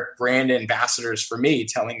and they're brand ambassadors for me,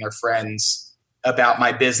 telling their friends about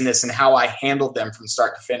my business and how I handled them from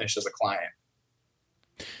start to finish as a client.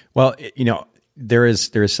 Well, there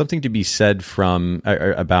is something to be said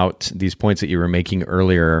about these points that you were making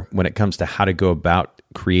earlier when it comes to how to go about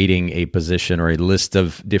creating a position or a list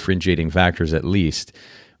of differentiating factors, at least,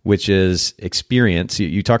 which is experience.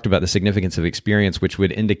 You talked about the significance of experience, which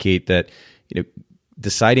would indicate that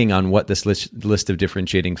deciding on what this list of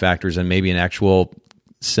differentiating factors and maybe an actual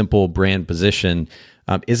simple brand position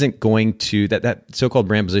isn't going to, that so-called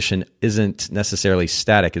brand position isn't necessarily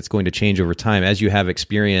static. It's going to change over time as you have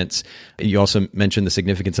experience. You also mentioned the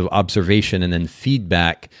significance of observation and then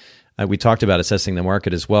feedback. We talked about assessing the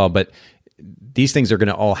market as well, but these things are going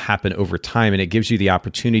to all happen over time, and it gives you the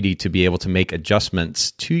opportunity to be able to make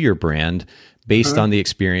adjustments to your brand based on the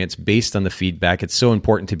experience, based on the feedback. It's so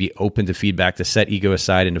important to be open to feedback, to set ego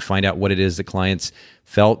aside and to find out what it is that clients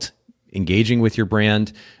felt engaging with your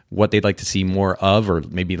brand, what they'd like to see more of or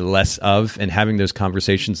maybe less of, and having those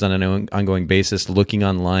conversations on an ongoing basis, looking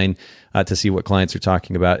online to see what clients are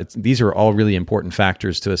talking about. These are all really important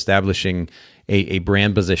factors to establishing a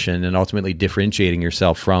brand position and ultimately differentiating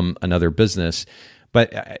yourself from another business.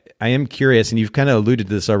 But I am curious, and you've kind of alluded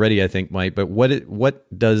to this already, I think, Mike, but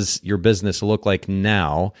what does your business look like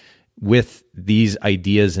now with these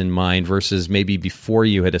ideas in mind versus maybe before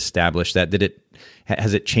you had established that?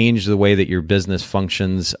 Has it changed the way that your business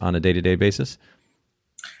functions on a day-to-day basis?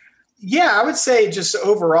 Yeah, I would say just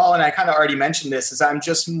overall, and I kind of already mentioned this, is I'm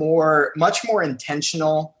just much more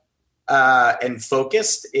intentional and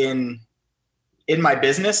focused in my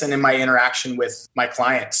business and in my interaction with my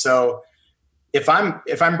clients. So if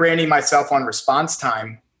I'm branding myself on response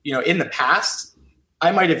time, in the past,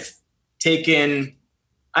 I might have taken,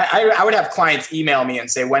 I would have clients email me and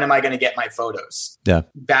say, when am I going to get my photos? Yeah.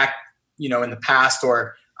 Back, in the past,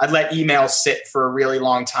 or I'd let emails sit for a really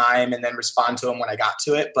long time and then respond to them when I got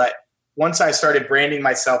to it. But once I started branding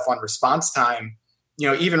myself on response time,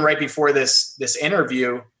 even right before this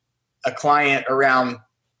interview, a client around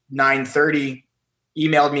 9:30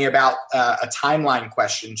 emailed me about a timeline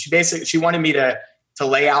question. She wanted me to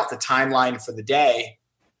lay out the timeline for the day.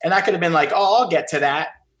 And I could have been like, oh, I'll get to that.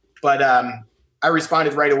 But I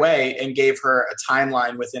responded right away and gave her a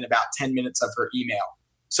timeline within about 10 minutes of her email.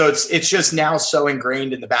 So it's just now so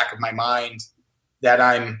ingrained in the back of my mind that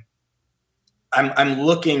I'm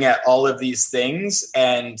looking at all of these things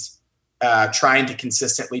and trying to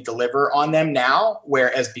consistently deliver on them now.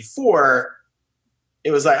 Whereas before,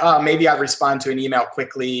 it was like, oh, maybe I'd respond to an email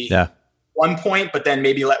quickly at one point, but then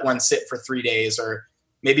maybe let one sit for 3 days, or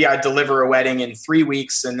maybe I'd deliver a wedding in 3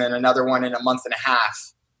 weeks and then another one in a month and a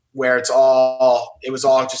half, where it was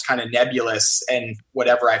all just kind of nebulous and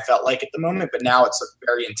whatever I felt like at the moment. But now it's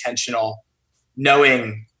very intentional,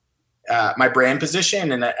 knowing my brand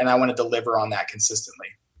position, and I want to deliver on that consistently.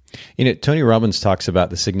 Tony Robbins talks about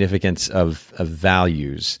the significance of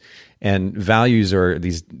values, and values are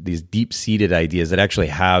these deep-seated ideas that actually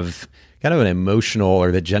have kind of an emotional,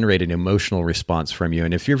 or that generate an emotional response from you.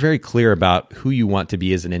 And if you're very clear about who you want to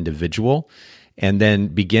be as an individual, and then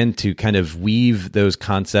begin to kind of weave those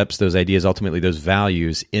concepts, those ideas, ultimately those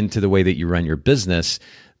values into the way that you run your business,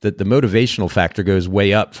 that the motivational factor goes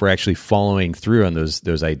way up for actually following through on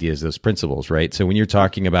those ideas, those principles, right? So when you're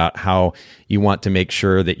talking about how you want to make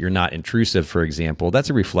sure that you're not intrusive, for example, that's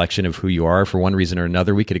a reflection of who you are for one reason or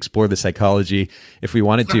another. We could explore the psychology if we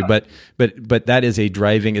wanted to, but that is a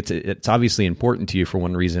driving, it's obviously important to you for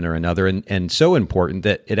one reason or another, and so important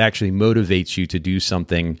that it actually motivates you to do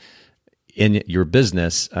something in your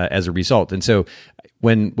business as a result. And so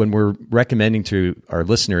when we're recommending to our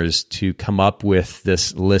listeners to come up with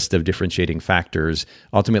this list of differentiating factors,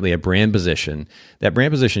 ultimately a brand position, that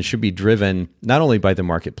brand position should be driven not only by the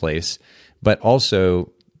marketplace, but also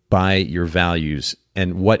by your values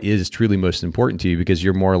and what is truly most important to you, because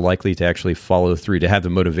you're more likely to actually follow through, to have the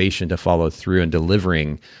motivation to follow through and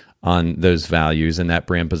delivering on those values and that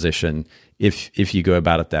brand position if you go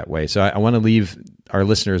about it that way. So I want to leave our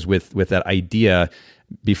listeners with that idea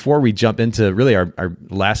before we jump into really our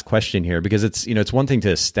last question here, because it's one thing to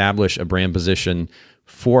establish a brand position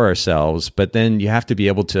for ourselves, but then you have to be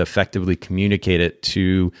able to effectively communicate it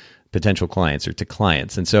to potential clients or to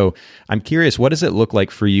clients. And so I'm curious, what does it look like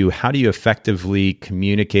for you? How do you effectively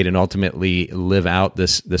communicate and ultimately live out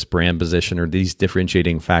this brand position or these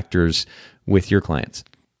differentiating factors with your clients?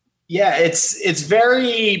 Yeah, it's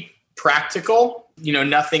very practical.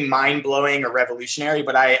 nothing mind blowing or revolutionary,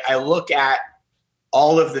 but I look at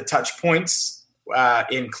all of the touch points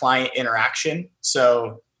in client interaction.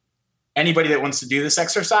 So anybody that wants to do this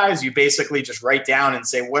exercise, you basically just write down and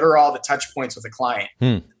say, what are all the touch points with a client?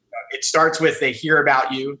 It starts with they hear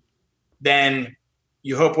about you. Then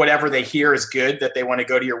you hope whatever they hear is good, that they want to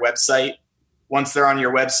go to your website. Once they're on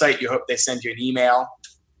your website, you hope they send you an email.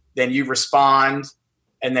 Then you respond,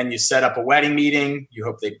 and then you set up a wedding meeting. You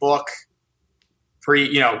hope they book.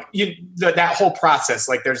 That whole process,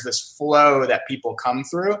 like there's this flow that people come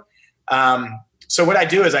through. So what I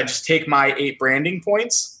do is I just take my 8 branding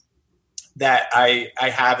points that I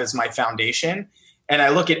have as my foundation, and I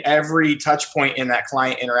look at every touch point in that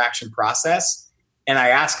client interaction process, and I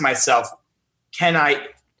ask myself, can I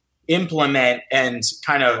implement and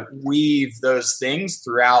kind of weave those things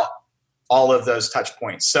throughout all of those touch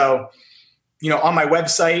points? So, on my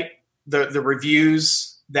website, the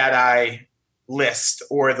reviews that I list,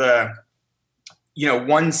 or the,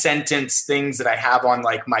 one sentence things that I have on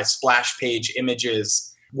like my splash page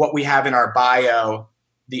images, what we have in our bio,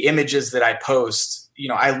 the images that I post,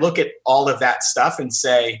 I look at all of that stuff and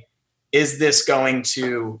say, is this going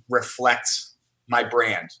to reflect my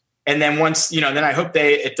brand? And then once, then I hope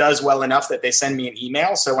it does well enough that they send me an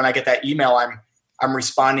email. So when I get that email, I'm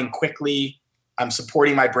responding quickly. I'm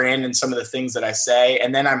supporting my brand and some of the things that I say.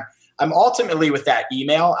 And then I'm ultimately with that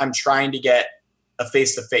email, I'm trying to get a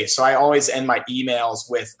face-to-face. So I always end my emails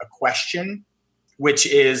with a question, which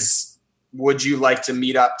is, would you like to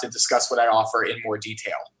meet up to discuss what I offer in more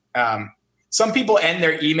detail? Some people end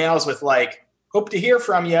their emails with like, hope to hear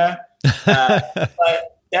from you.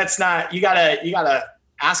 But that's not, you gotta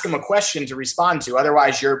ask them a question to respond to.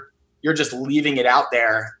 Otherwise you're just leaving it out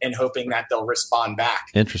there and hoping that they'll respond back.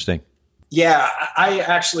 Interesting. Yeah. I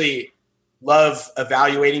actually love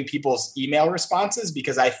evaluating people's email responses,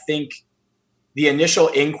 because I think the initial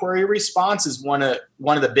inquiry response is one of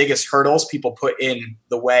the biggest hurdles people put in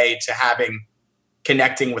the way to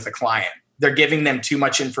connecting with a client. They're giving them too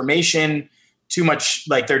much information, too much,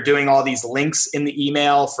 like they're doing all these links in the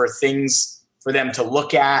email for things for them to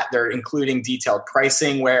look at. They're including detailed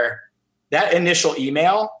pricing, where that initial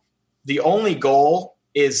email, the only goal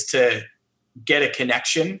is to get a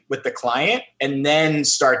connection with the client and then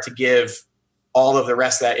start to give all of the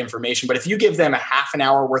rest of that information. But if you give them a half an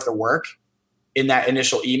hour worth of work in that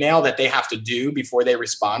initial email that they have to do before they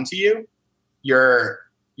respond to you, you're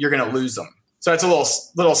going to lose them. So it's a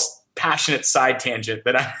little passionate side tangent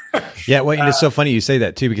that yeah. Well, and it's so funny you say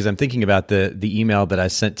that too, because I'm thinking about the email that I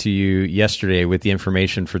sent to you yesterday with the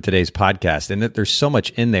information for today's podcast, and that there's so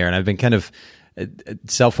much in there. And I've been kind of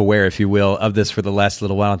self-aware, if you will, of this for the last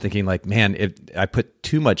little while. I'm thinking like, man, if I put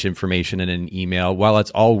too much information in an email, while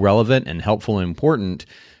it's all relevant and helpful and important,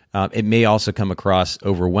 it may also come across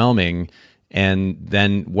overwhelming. And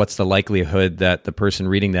then what's the likelihood that the person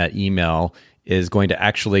reading that email is going to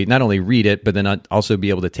actually not only read it, but then also be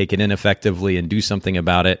able to take it in effectively and do something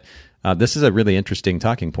about it? This is a really interesting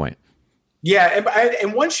talking point. Yeah.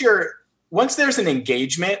 And once there's an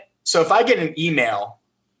engagement, so if I get an email,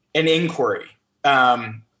 an inquiry,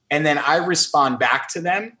 and then I respond back to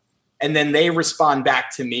them, and then they respond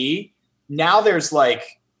back to me, now there's like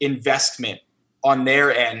investment on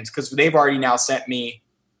their end, because they've already now sent me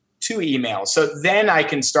 2 emails. So then I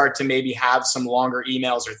can start to maybe have some longer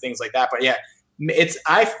emails or things like that. But yeah,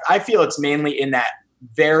 I feel it's mainly in that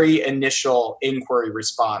very initial inquiry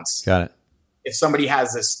response. Got it. If somebody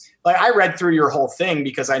has this, like I read through your whole thing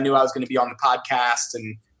because I knew I was going to be on the podcast,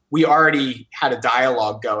 and we already had a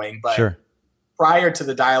dialogue going, but sure, prior to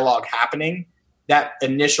the dialogue happening, that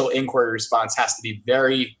initial inquiry response has to be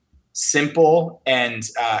very simple and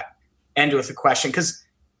end with a question. Because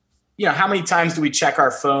how many times do we check our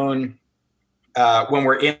phone when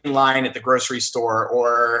we're in line at the grocery store,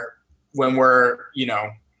 or when we're,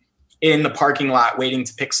 in the parking lot waiting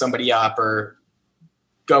to pick somebody up, or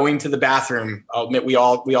going to the bathroom? I'll admit we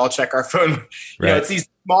all check our phone. Right. It's these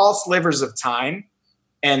small slivers of time.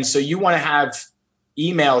 And so you want to have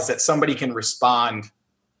emails that somebody can respond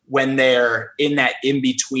when they're in that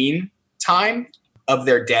in-between time of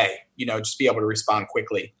their day, just be able to respond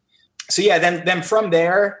quickly. So yeah, then from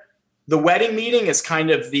there, the wedding meeting is kind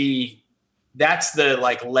of that's the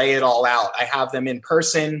like lay it all out. I have them in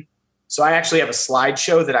person. So I actually have a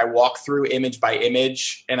slideshow that I walk through image by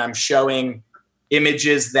image, and I'm showing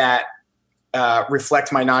images that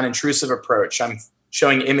reflect my non-intrusive approach. I'm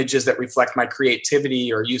showing images that reflect my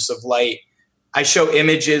creativity or use of light. I show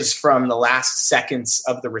images from the last seconds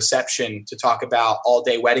of the reception to talk about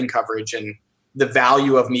all-day wedding coverage and the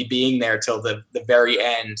value of me being there till the very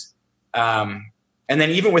end. And then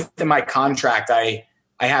even within my contract, I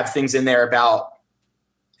have things in there about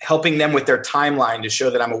helping them with their timeline to show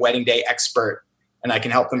that I'm a wedding day expert and I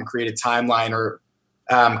can help them create a timeline, or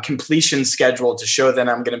completion schedule to show that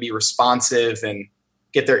I'm going to be responsive and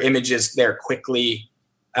get their images there quickly.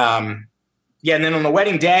 And then on the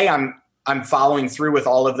wedding day, I'm following through with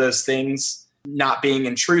all of those things, not being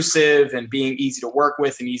intrusive and being easy to work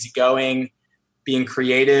with and easygoing, being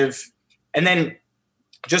creative. And then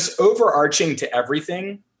just overarching to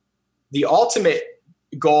everything, the ultimate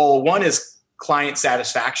goal, one is client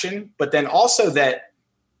satisfaction, but then also that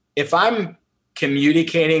if I'm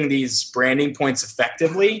communicating these branding points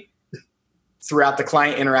effectively throughout the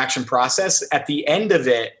client interaction process, at the end of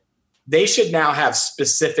it, they should now have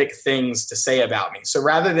specific things to say about me. So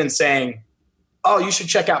rather than saying, oh, you should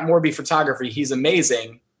check out Morby Photography, he's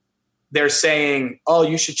amazing, they're saying, oh,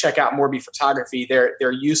 you should check out Morby Photography.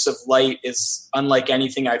 Their use of light is unlike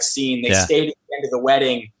anything I've seen. They stayed at the end of the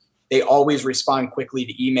wedding. They always respond quickly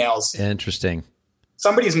to emails. Interesting.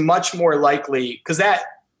 Somebody's much more likely, because that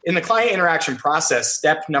in the client interaction process,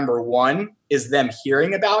 step number one is them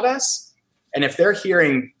hearing about us. And if they're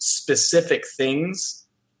hearing specific things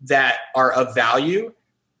that are of value,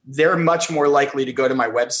 they're much more likely to go to my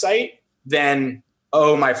website than,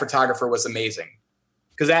 oh, my photographer was amazing.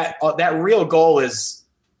 Because that real goal is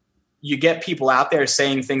you get people out there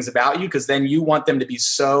saying things about you, because then you want them to be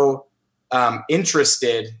so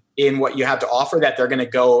interested in what you have to offer that they're going to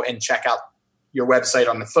go and check out your website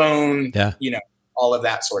on the phone, all of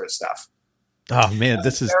that sort of stuff. Oh man,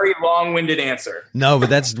 this is a very long-winded answer. No, but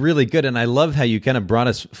that's really good. And I love how you kind of brought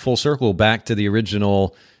us full circle back to the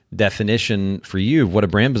original definition for you of what a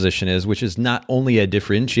brand position is, which is not only a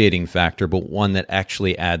differentiating factor, but one that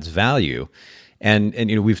actually adds value. And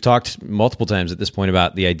we've talked multiple times at this point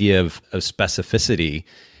about the idea of specificity.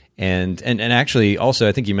 And actually also,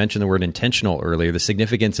 I think you mentioned the word intentional earlier, the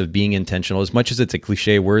significance of being intentional. As much as it's a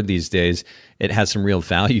cliche word these days, it has some real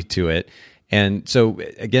value to it. And so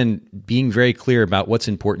again, being very clear about what's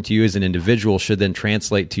important to you as an individual should then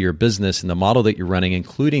translate to your business and the model that you're running,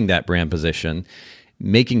 including that brand position,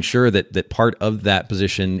 making sure that part of that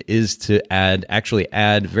position is to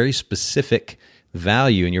add very specific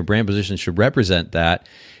value, and your brand position should represent that.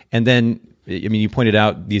 And then, I mean, you pointed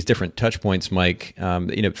out these different touch points, Mike.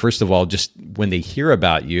 First of all, just when they hear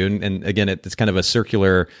about you, and again, it's kind of a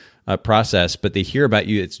circular process, but they hear about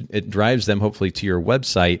you, it drives them hopefully to your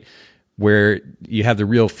website, where you have the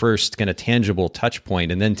real first kind of tangible touch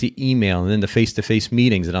point, and then to email, and then the face-to-face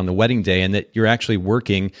meetings, and on the wedding day, and that you're actually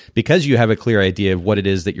working because you have a clear idea of what it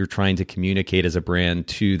is that you're trying to communicate as a brand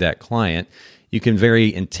to that client. You can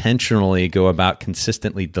very intentionally go about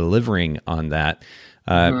consistently delivering on that,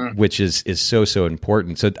 which is so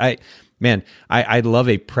important. So I love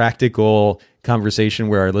a practical conversation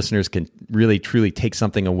where our listeners can really truly take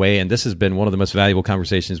something away. And this has been one of the most valuable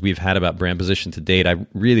conversations we've had about brand position to date. I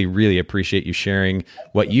really, really appreciate you sharing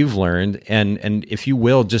what you've learned. And if you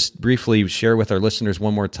will, just briefly share with our listeners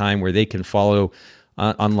one more time where they can follow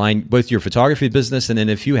online, both your photography business, and then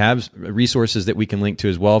if you have resources that we can link to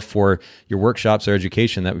as well for your workshops or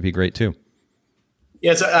education, that would be great too.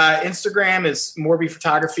 Yeah, so Instagram is Morby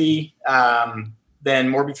Photography.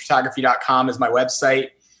 Then morbyphotography.com is my website.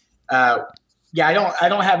 I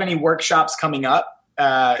don't have any workshops coming up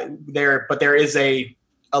there, but there is a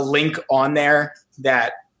link on there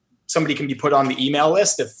that somebody can be put on the email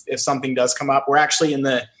list if something does come up. We're actually in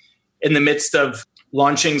the midst of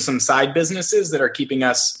launching some side businesses that are keeping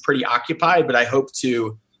us pretty occupied, but I hope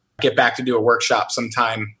to get back to do a workshop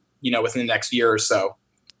sometime, within the next year or so.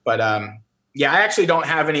 But I actually don't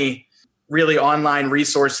have any really online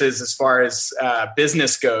resources as far as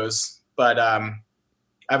business goes, but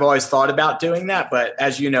I've always thought about doing that. But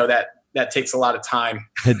as you know, that takes a lot of time.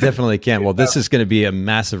 It definitely can. Well, this is going to be a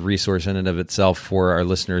massive resource in and of itself for our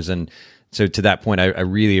listeners. And so to that point, I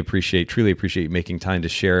really truly appreciate you making time to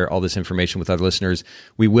share all this information with our listeners.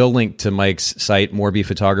 We will link to Mike's site, Morby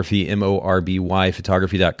Photography, MORBY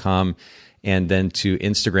photography.com, and then to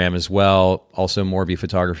Instagram as well, also Morby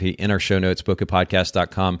Photography, in our show notes,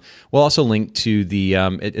 bokehpodcast.com. We'll also link to the,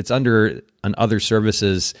 it's under an other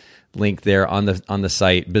services link there on the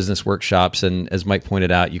site, business workshops. And as Mike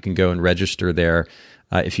pointed out, you can go and register there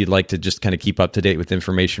if you'd like to just kind of keep up to date with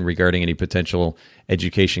information regarding any potential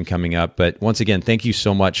education coming up. But once again, thank you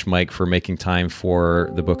so much, Mike, for making time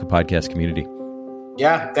for the Bokeh Podcast community.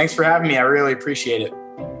 Yeah, thanks for having me. I really appreciate it.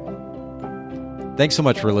 Thanks so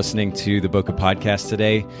much for listening to the Bokeh Podcast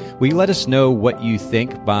today. Will you let us know what you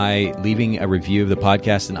think by leaving a review of the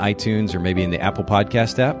podcast in iTunes or maybe in the Apple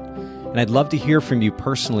Podcast app? And I'd love to hear from you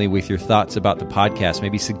personally with your thoughts about the podcast,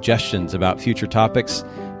 maybe suggestions about future topics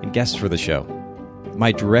and guests for the show.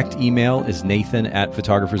 My direct email is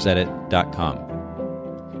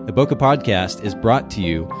nathan@photographersedit.com. The Bokeh Podcast is brought to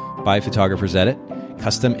you by Photographer's Edit,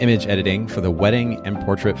 custom image editing for the wedding and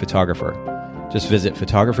portrait photographer. Just visit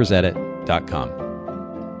photographersedit.com.